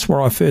 That's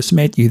where I first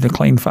met you, the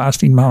Clean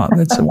Fasting Mama.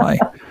 That's the way.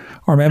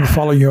 I remember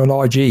following you on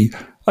IG.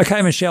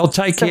 Okay, Michelle,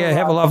 take care.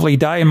 Have a lovely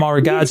day. In my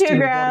regards to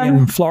everybody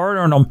in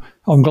Florida, and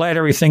I'm glad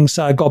everything's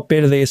got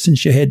better there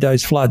since you had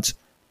those floods.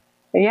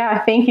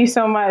 Yeah, thank you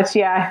so much.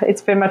 Yeah,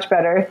 it's been much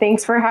better.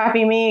 Thanks for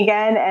having me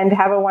again, and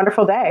have a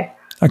wonderful day.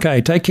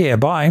 Okay, take care.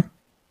 Bye.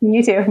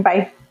 You too.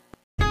 Bye.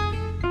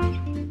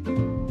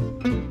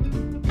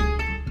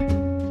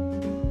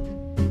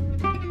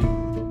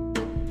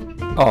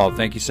 Oh,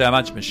 thank you so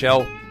much,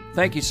 Michelle.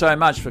 Thank you so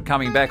much for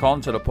coming back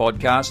onto the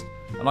podcast.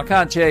 And I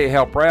can't tell you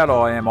how proud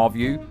I am of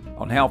you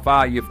on how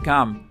far you've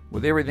come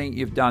with everything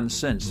you've done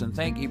since. And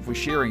thank you for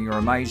sharing your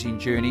amazing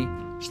journey,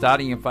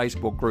 starting your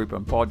Facebook group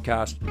and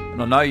podcast.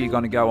 And I know you're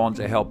going to go on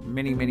to help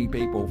many, many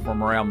people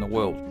from around the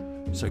world.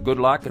 So good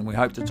luck, and we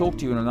hope to talk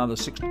to you in another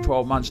 6 to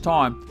 12 months'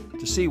 time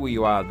to see where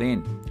you are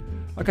then.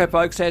 Okay,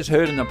 folks, as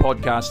heard in the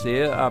podcast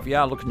there, if you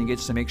are looking to get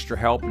some extra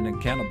help and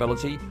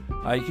accountability,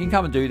 you can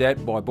come and do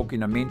that by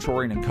booking a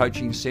mentoring and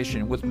coaching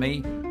session with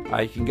me.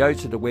 You can go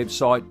to the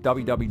website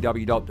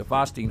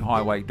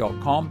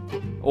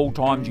www.thefastinghighway.com. All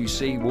times you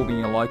see will be in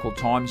your local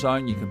time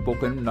zone. You can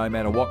book in no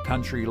matter what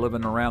country you live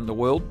in around the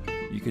world.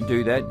 You can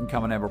do that and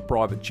come and have a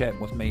private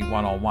chat with me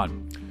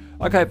one-on-one.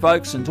 Okay,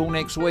 folks, until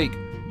next week,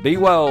 be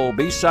well,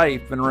 be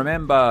safe, and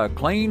remember,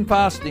 clean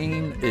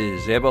fasting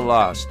is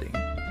everlasting.